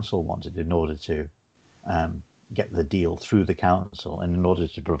Council wanted in order to get the deal through the council and in order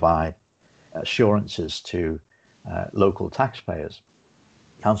to provide assurances to local taxpayers,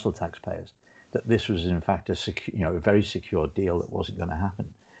 council taxpayers, that this was in fact a very secure deal that wasn't going to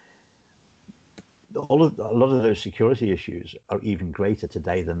happen. A lot of those security issues are even greater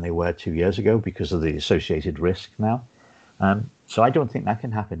today than they were 2 years ago because of the associated risk now. So I don't think that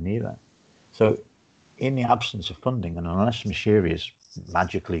can happen neither. So in the absence of funding, and unless Moshiri has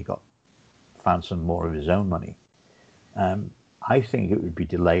magically found some more of his own money, I think it would be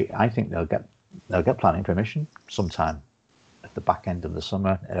delayed. I think they'll get planning permission sometime at the back end of the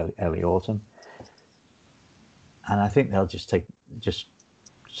summer, early autumn. And I think they'll just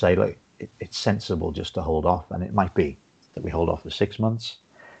say, look, it's sensible just to hold off. And it might be that we hold off for 6 months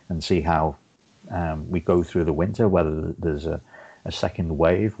and see how we go through the winter, whether there's a second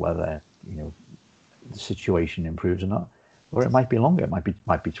wave, whether the situation improves or not, or it might be longer. It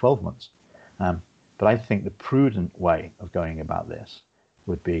might be 12 months. But I think the prudent way of going about this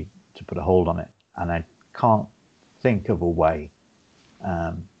would be to put a hold on it. And I can't think of a way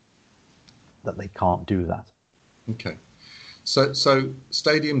that they can't do that. Okay. So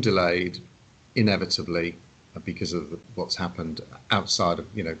stadium delayed inevitably because of what's happened outside of,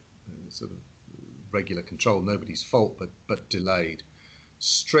 sort of regular control, nobody's fault, but delayed.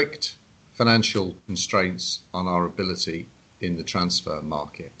 Strict financial constraints on our ability in the transfer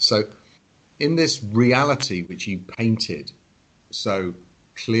market. So in this reality which you painted so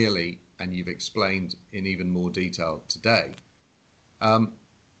clearly and you've explained in even more detail today,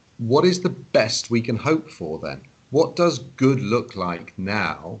 what is the best we can hope for then? What does good look like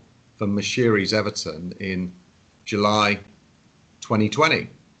now for Moshiri's Everton in July 2020?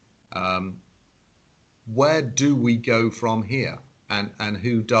 Where do we go from here? And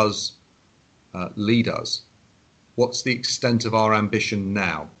who does lead us? What's the extent of our ambition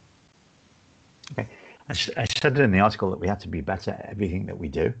now? Okay. I said it in the article that we have to be better at everything that we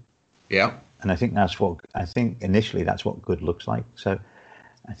do. Yeah. And I think initially that's what good looks like. So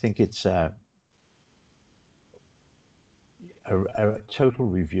I think it's a total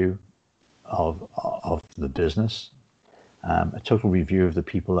review of the business, a total review of the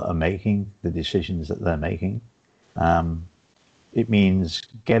people that are making the decisions that they're making. It means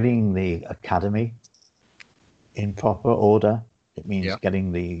getting the academy in proper order. It means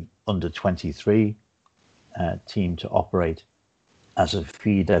getting the under 23 team to operate as a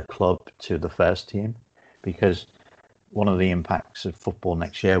feeder club to the first team, because one of the impacts of football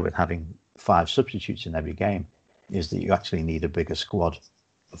next year with having 5 substitutes in every game is that you actually need a bigger squad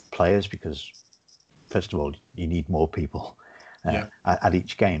of players, because first of all, you need more people at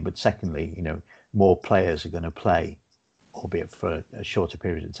each game. But secondly, more players are going to play, albeit for a shorter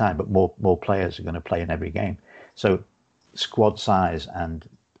period of time, but more players are going to play in every game. So squad size and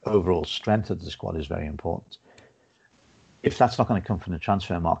overall strength of the squad is very important. If that's not going to come from the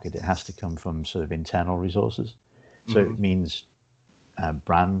transfer market, it has to come from sort of internal resources. So it means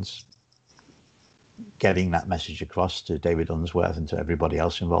brands getting that message across to David Unsworth and to everybody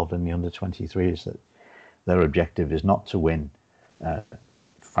else involved in the under 23s that their objective is not to win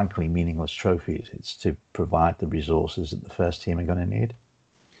frankly meaningless trophies. It's to provide the resources that the first team are going to need.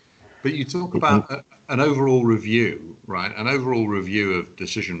 But you talk about an overall review, right? An overall review of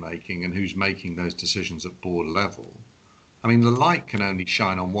decision making and who's making those decisions at board level. I mean, the light can only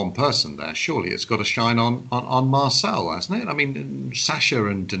shine on one person there. Surely it's got to shine on Marcel, hasn't it? I mean, Sasha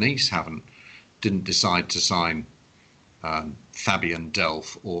and Denise didn't decide to sign Fabian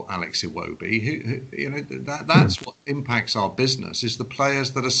Delph or Alex Iwobi. That's what impacts our business, is the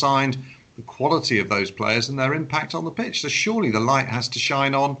players that are signed, the quality of those players and their impact on the pitch. So surely the light has to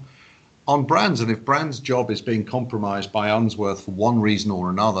shine on Brands, and if Brands' job is being compromised by Unsworth for one reason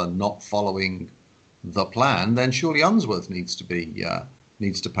or another, not following the plan, then surely Unsworth needs to pay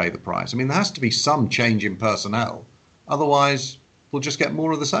the price. I mean, there has to be some change in personnel, otherwise we'll just get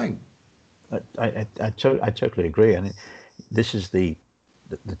more of the same. I totally agree, and this is the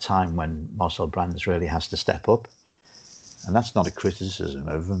time when Marcel Brands really has to step up. And that's not a criticism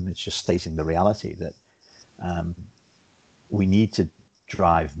of him. It's just stating the reality that we need to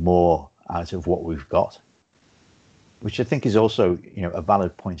drive more out of what we've got, which I think is also, a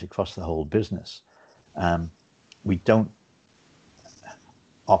valid point across the whole business. We don't,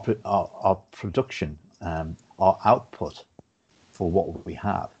 our production, our output for what we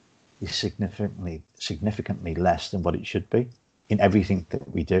have is significantly less than what it should be in everything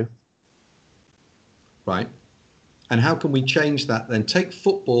that we do. Right. And how can we change that then? Take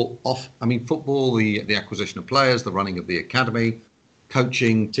football off. I mean, football, the acquisition of players, the running of the academy,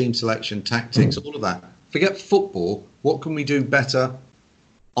 coaching, team selection, tactics, all of that. Forget football. What can we do better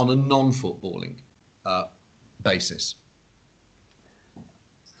on a non-footballing basis?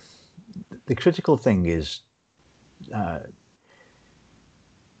 The critical thing is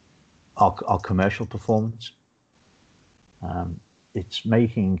our commercial performance. It's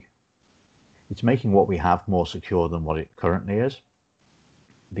making what we have more secure than what it currently is,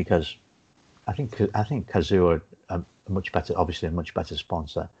 because I think Kazoo are a much better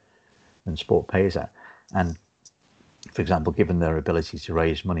sponsor than Sport Pesa, and for example, given their ability to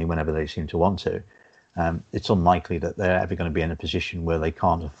raise money whenever they seem to want to, it's unlikely that they're ever going to be in a position where they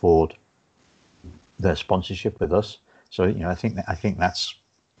can't afford their sponsorship with us. So I think that's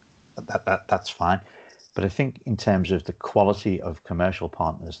fine, but I think in terms of the quality of commercial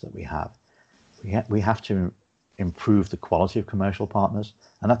partners that we have to improve the quality of commercial partners,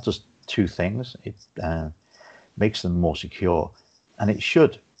 and that does two things. It makes them more secure, and it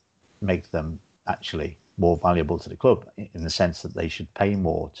should make them actually more valuable to the club in the sense that they should pay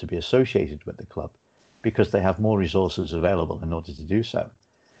more to be associated with the club because they have more resources available in order to do so.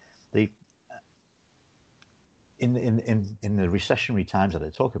 In the recessionary times that I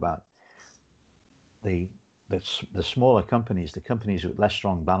talk about, the smaller companies, the companies with less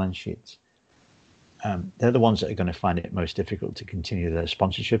strong balance sheets, they're the ones that are going to find it most difficult to continue their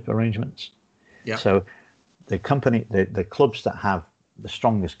sponsorship arrangements. Yeah. So the clubs that have the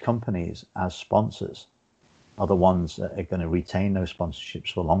strongest companies as sponsors are the ones that are going to retain those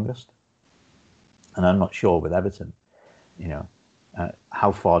sponsorships for longest. And I'm not sure with Everton,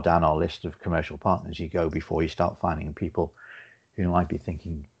 how far down our list of commercial partners you go before you start finding people who might be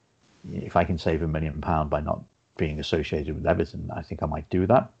thinking, if I can save £1 million by not being associated with Everton, I think I might do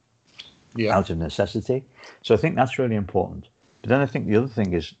that. Yeah. Out of necessity. So I think that's really important. But then I think the other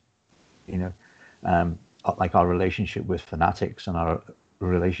thing is, like our relationship with Fanatics and our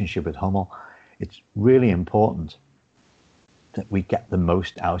relationship with Hummel, it's really important that we get the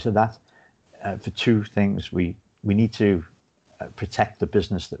most out of that. For two things, we need to protect the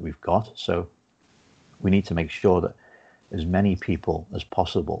business that we've got. So we need to make sure that as many people as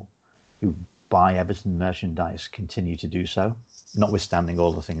possible who buy Everton merchandise continue to do so, notwithstanding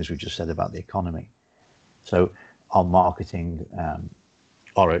all the things we just said about the economy. So our marketing,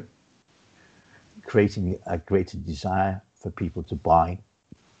 or creating a greater desire for people to buy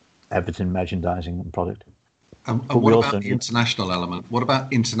Everton merchandising and product. And what about the international element? What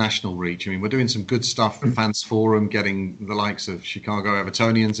about international reach? I mean, we're doing some good stuff with Fans Forum, getting the likes of Chicago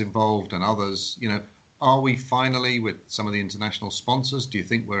Evertonians involved and others. Are we finally, with some of the international sponsors, do you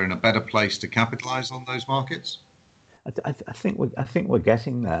think we're in a better place to capitalize on those markets? I think we're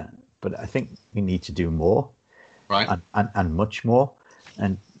getting there, but I think we need to do more, right? And much more.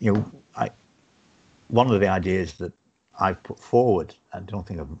 And one of the ideas that I've put forward, I don't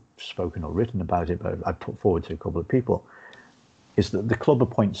think I've spoken or written about it, but I've put forward to a couple of people, is that the club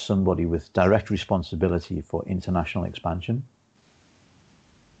appoints somebody with direct responsibility for international expansion.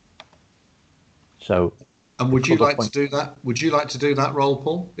 So. And would you like to do that? Would you like to do that role,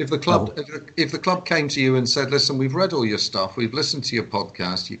 Paul? If the club came to you and said, "Listen, we've read all your stuff, we've listened to your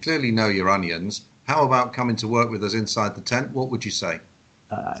podcast, you clearly know your onions. How about coming to work with us inside the tent?" What would you say?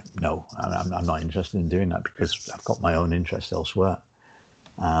 No, I'm not interested in doing that because I've got my own interest elsewhere,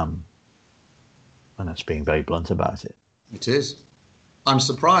 and that's being very blunt about it. It is. I'm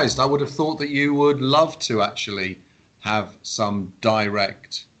surprised. I would have thought that you would love to actually have some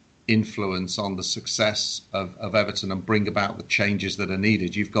direct influence on the success of Everton and bring about the changes that are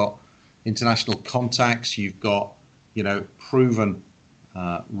needed. You've got international contacts, you've got proven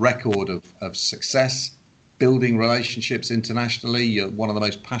record of success, building relationships internationally. You're one of the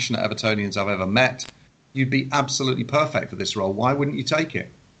most passionate Evertonians I've ever met. You'd be absolutely perfect for this role. Why wouldn't you take it?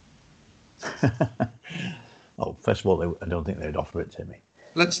 Well, first of all, I don't think they'd offer it to me.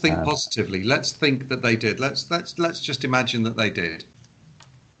 Let's think positively. Let's think that they did. Let's just imagine that they did.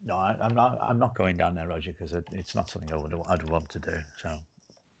 No, I'm not going down there, Rodger, because it's not something I'd want to do. So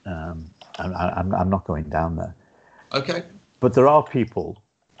I'm not going down there. Okay. But there are people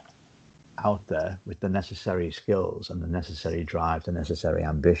out there with the necessary skills and the necessary drive, the necessary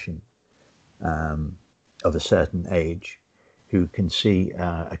ambition of a certain age, who can see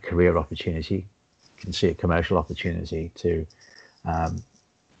a career opportunity, can see a commercial opportunity to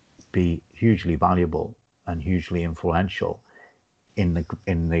be hugely valuable and hugely influential in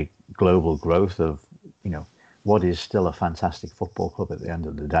the global growth of, what is still a fantastic football club at the end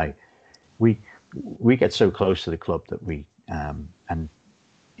of the day. We get so close to the club that we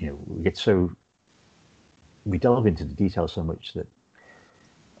delve into the details so much that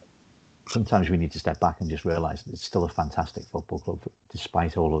sometimes we need to step back and just realize that it's still a fantastic football club,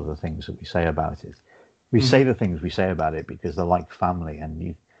 despite all of the things that we say about it. We say the things we say about it because they're like family,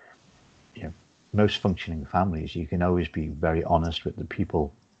 and most functioning families, you can always be very honest with the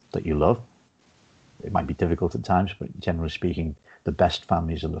people that you love. It might be difficult at times, but generally speaking, the best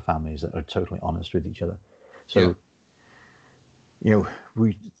families are the families that are totally honest with each other. So,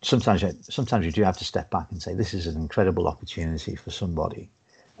 we sometimes we do have to step back and say, this is an incredible opportunity for somebody.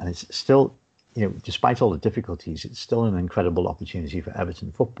 And it's still, despite all the difficulties, it's still an incredible opportunity for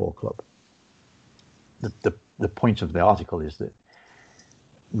Everton Football Club. The point of the article is that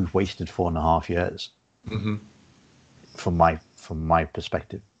we've wasted 4.5 years, from my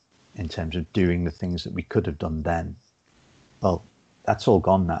perspective, in terms of doing the things that we could have done then. Well, that's all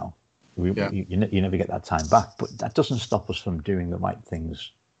gone now. You never get that time back, but that doesn't stop us from doing the right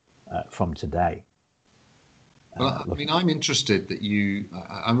things from today. Well, I'm interested that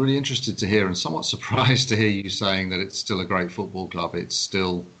I'm really interested to hear, and somewhat surprised to hear you saying that it's still a great football club. It's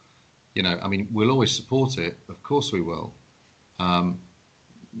still, we'll always support it. Of course we will.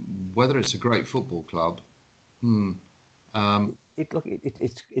 Whether it's a great football club,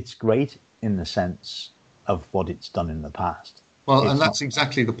 it's great in the sense of what it's done in the past. Well, that's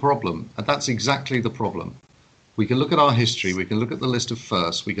exactly the problem. We can look at our history, we can look at the list of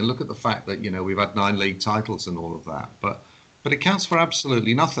firsts, we can look at the fact that, we've had 9 league titles and all of that, but it counts for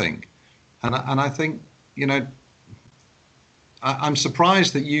absolutely nothing. And I think, I'm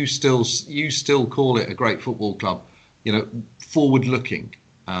surprised that you still call it a great football club, forward looking,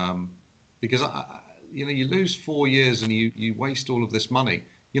 because you lose 4 years and you waste all of this money.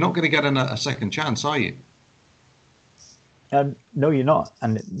 You're not going to get a second chance, are you? No, you're not.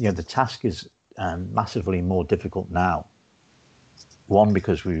 And the task is massively more difficult now. 1,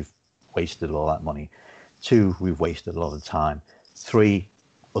 because we've wasted all that money. 2, we've wasted a lot of time. 3,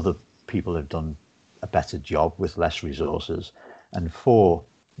 other people have done a better job with less resources. And 4,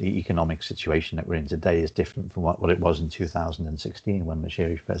 the economic situation that we're in today is different from what it was in 2016 when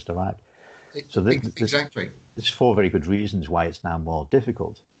Moshiri first arrived. So exactly. There's 4 very good reasons why it's now more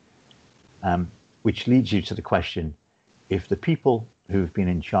difficult, which leads you to the question, if the people who've been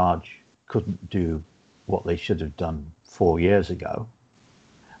in charge couldn't do what they should have done 4 years ago,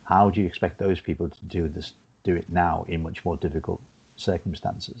 how do you expect those people to do it now in much more difficult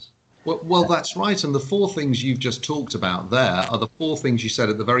circumstances? Well, that's right. And the 4 things you've just talked about there are the 4 things you said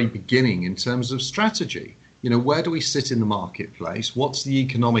at the very beginning in terms of strategy. Where do we sit in the marketplace? What's the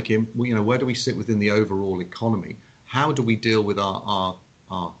economic, where do we sit within the overall economy? How do we deal with our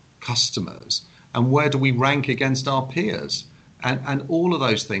customers? And where do we rank against our peers? And all of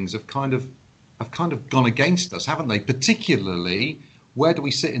those things have kind of gone against us, haven't they? Particularly, where do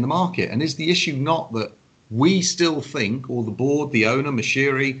we sit in the market? And is the issue not that we still think, or the board, the owner,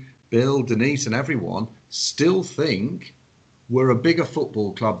 Moshiri, Bill, Denise, and everyone still think we're a bigger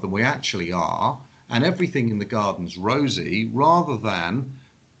football club than we actually are, and everything in the garden's rosy, rather than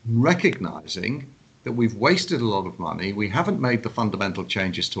recognizing that we've wasted a lot of money, we haven't made the fundamental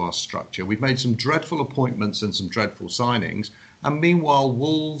changes to our structure, we've made some dreadful appointments and some dreadful signings, and meanwhile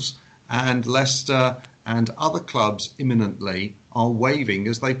Wolves and Leicester and other clubs imminently are waving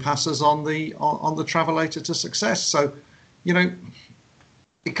as they pass us on the travelator to success. So,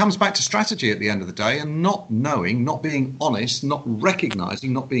 it comes back to strategy at the end of the day, and not knowing, not being honest, not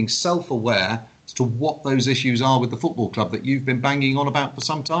recognizing, not being self-aware as to what those issues are with the football club that you've been banging on about for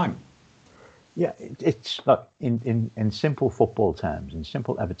some time. Yeah, it's look, in simple football terms, in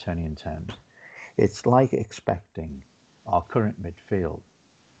simple Evertonian terms, it's like expecting our current midfield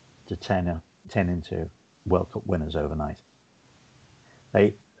to turn into World Cup winners overnight.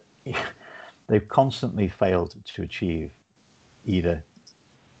 They've constantly failed to achieve, either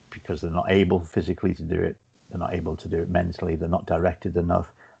because they're not able physically to do it, they're not able to do it mentally, they're not directed enough,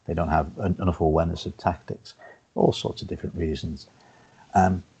 they don't have enough awareness of tactics, all sorts of different reasons.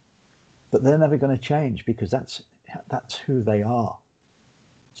 But they're never going to change because that's who they are.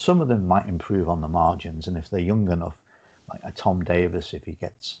 Some of them might improve on the margins, and if they're young enough, like a Tom Davis, if he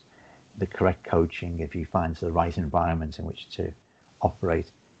gets the correct coaching, if he finds the right environment in which to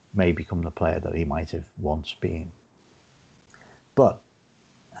operate, may become the player that he might have once been. But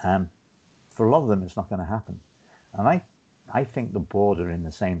for a lot of them, it's not going to happen. And I think the board are in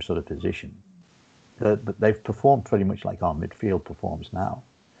the same sort of position. They've performed pretty much like our midfield performs now.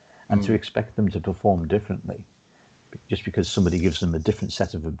 And to expect them to perform differently, just because somebody gives them a different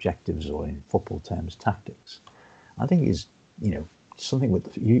set of objectives, or in football terms, tactics, I think is, something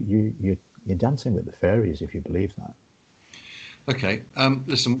with you're dancing with the fairies if you believe that. Okay,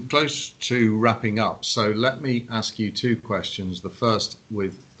 listen, close to wrapping up. So let me ask you two questions. The first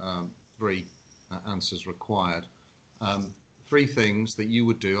with three answers required. Three things that you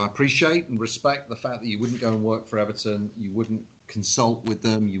would do. I appreciate and respect the fact that you wouldn't go and work for Everton. You wouldn't consult with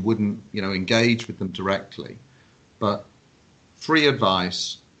them. You wouldn't, engage with them directly. But free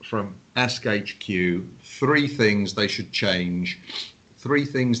advice from SHQ, three things they should change, three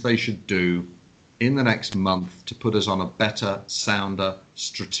things they should do in the next month to put us on a better, sounder,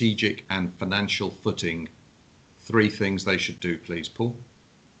 strategic and financial footing. Three things they should do, please, Paul.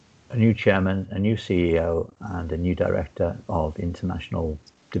 A new chairman, a new CEO, and a new director of international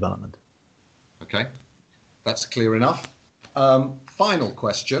development. Okay, that's clear enough. Final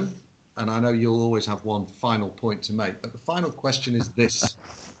question, and I know you'll always have one final point to make, but the final question is this.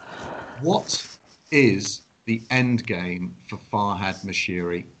 What is the end game for Farhad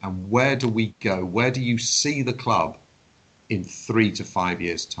Moshiri, and where do we go? Where do you see the club in 3 to 5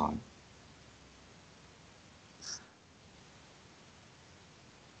 years' time?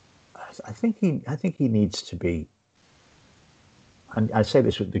 I think he needs to be, and I say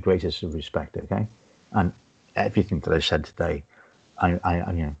this with the greatest of respect, okay? And everything that I said today,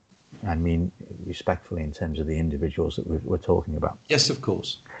 I mean respectfully in terms of the individuals that we're talking about. Yes, of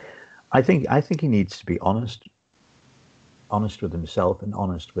course. I think he needs to be honest with himself and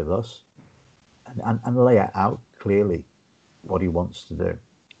honest with us, and lay out clearly what he wants to do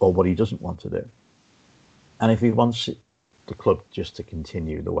or what he doesn't want to do. And if he wants the club just to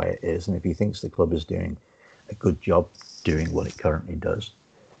continue the way it is, and if he thinks the club is doing a good job doing what it currently does,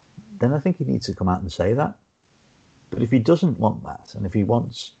 then I think he needs to come out and say that. But if he doesn't want that, and if he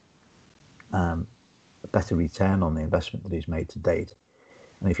wants a better return on the investment that he's made to date,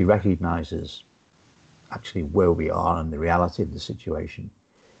 and if he recognises actually where we are and the reality of the situation,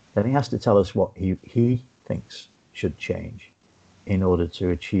 then he has to tell us what he thinks should change in order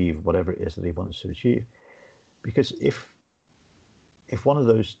to achieve whatever it is that he wants to achieve. Because if one of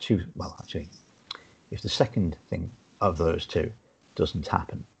those two, well, actually, if the second thing of those two doesn't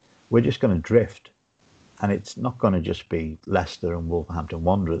happen, we're just going to drift. And it's not going to just be Leicester and Wolverhampton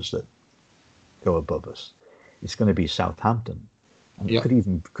Wanderers that go above us. It's going to be Southampton. And it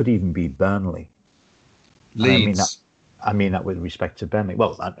could even be Burnley. Leeds. I mean that with respect to Burnley.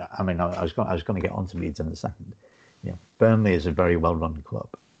 Well, I was going to get on to Leeds in a second. Yeah, Burnley is a very well-run club.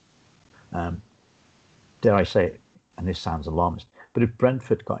 Dare I say it, and this sounds alarmist, but if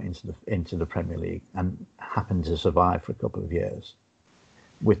Brentford got into the Premier League and happened to survive for a couple of years,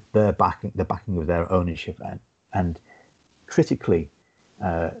 with their backing, the backing of their ownership, and critically,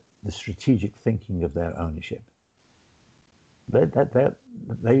 the strategic thinking of their ownership,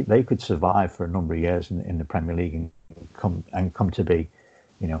 they could survive for a number of years in the Premier League and come to be,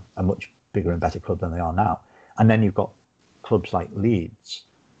 a much bigger and better club than they are now. And then you've got clubs like Leeds,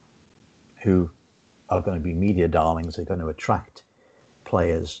 who are going to be media darlings. They're going to attract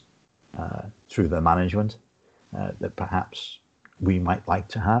players through their management that perhaps we might like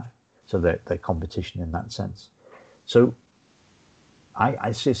to have, so they're competition in that sense. So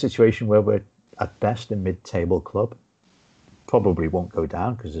I see a situation where we're at best a mid-table club, probably won't go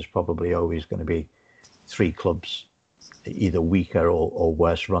down because there's probably always going to be three clubs either weaker or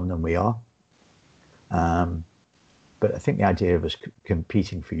worse run than we are. But I think the idea of us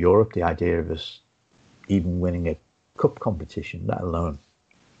competing for Europe, the idea of us even winning a cup competition, let alone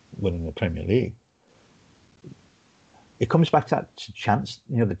winning the Premier League, it comes back to that chance,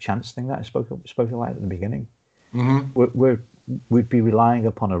 the chance thing that I spoke about at the beginning. Mm-hmm. We'd be relying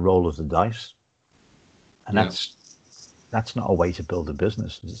upon a roll of the dice, and that's not a way to build a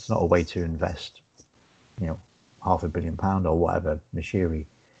business. It's not a way to invest, £500 million or whatever Moshiri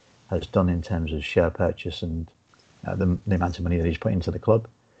has done in terms of share purchase and the amount of money that he's put into the club.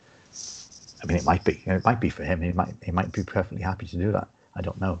 I mean, it might be for him. He might be perfectly happy to do that. I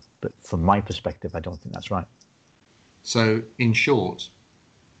don't know, but from my perspective, I don't think that's right. So, in short,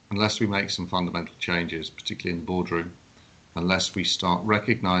 unless we make some fundamental changes, particularly in the boardroom, unless we start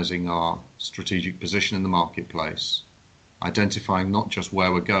recognising our strategic position in the marketplace, identifying not just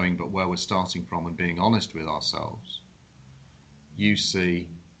where we're going, but where we're starting from, and being honest with ourselves, you see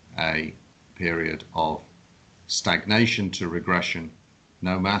a period of stagnation to regression,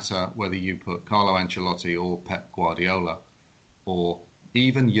 no matter whether you put Carlo Ancelotti or Pep Guardiola or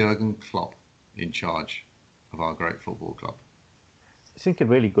even Jurgen Klopp in charge of our great football club? I think a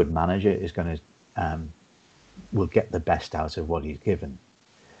really good manager is going to will get the best out of what he's given.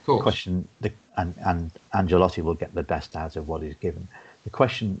 Of course. Question, and Ancelotti will get the best out of what he's given. The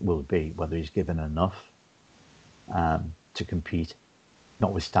question will be whether he's given enough to compete,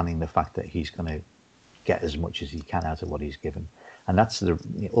 notwithstanding the fact that he's going to get as much as he can out of what he's given. And that's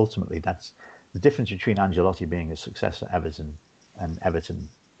ultimately that's the difference between Ancelotti being a success at Everton and Everton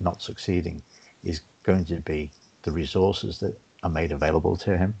not succeeding is going to be the resources that are made available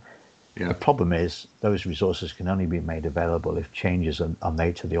to him. Yeah. The problem is those resources can only be made available if changes are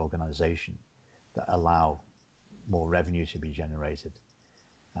made to the organisation that allow more revenue to be generated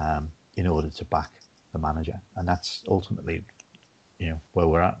in order to back the manager. And that's ultimately, where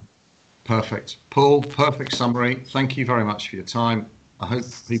we're at. Perfect. Paul, perfect summary. Thank you very much for your time. I hope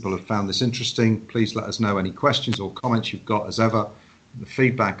people have found this interesting. Please let us know any questions or comments you've got. As ever, the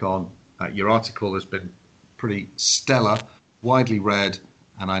feedback on your article has been pretty stellar, widely read,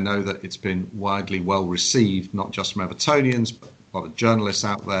 and I know that it's been widely well received, not just from Evertonians, but a lot of journalists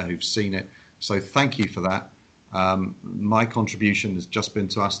out there who've seen it. So thank you for that. My contribution has just been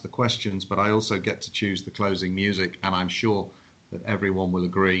to ask the questions, but I also get to choose the closing music, and I'm sure that everyone will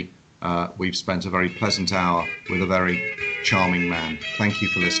agree we've spent a very pleasant hour with a very charming man. Thank you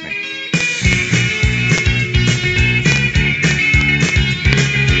for listening.